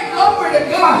 Hey, glory to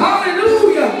God.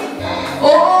 Hallelujah.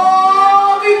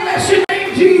 Oh, we bless your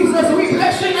name, Jesus. We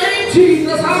bless your name,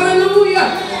 Jesus. Hallelujah.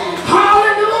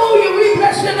 Hallelujah. We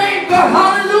bless your name, God.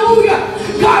 Hallelujah.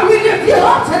 God, we lift you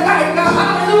up tonight, God.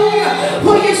 Hallelujah.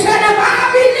 For you said, if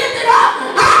I be lifted up,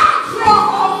 I'll draw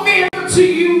all men to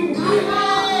you.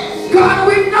 God,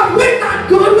 we're not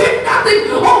good. We're nothing,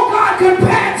 oh God,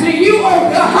 compared to you, oh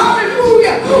God.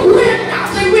 Hallelujah. We're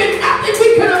nothing we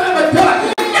could have ever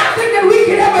done. Nothing that we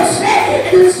could ever say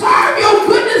to deserve your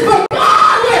goodness, but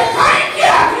God, we thank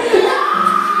you.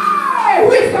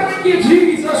 We thank you,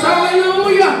 Jesus.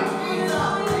 Hallelujah.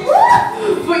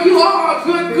 For you are a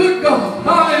good God.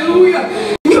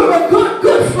 Hallelujah. You're a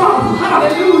good Father.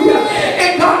 Hallelujah.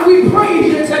 And God, we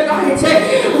praise you tonight.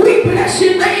 We bless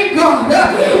your name, God.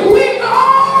 We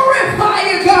glorify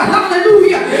you, God.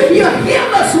 Hallelujah. You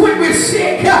heal us when we're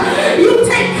sick. You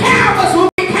take care of us when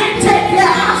we can't take care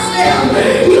of ourselves.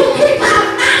 You keep our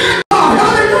mind, God.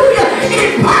 Hallelujah.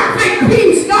 In perfect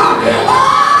peace, God. Oh,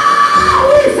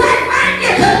 we say thank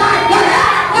you tonight, God.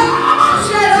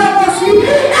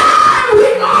 We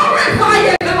glorify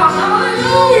you, God.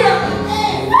 Hallelujah.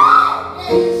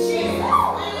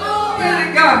 Glory to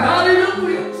God.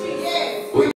 Hallelujah.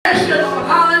 We bless you, Lord.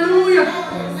 Hallelujah.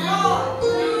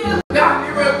 God,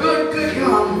 you're a good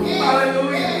God.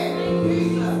 Hallelujah.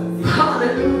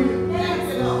 Hallelujah.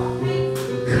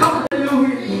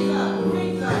 Hallelujah.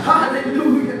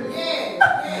 Hallelujah.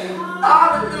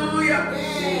 Hallelujah.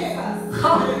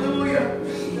 Hallelujah.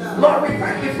 Lord, we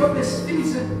thank you for this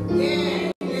season.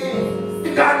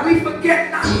 God, we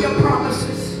forget not your promise.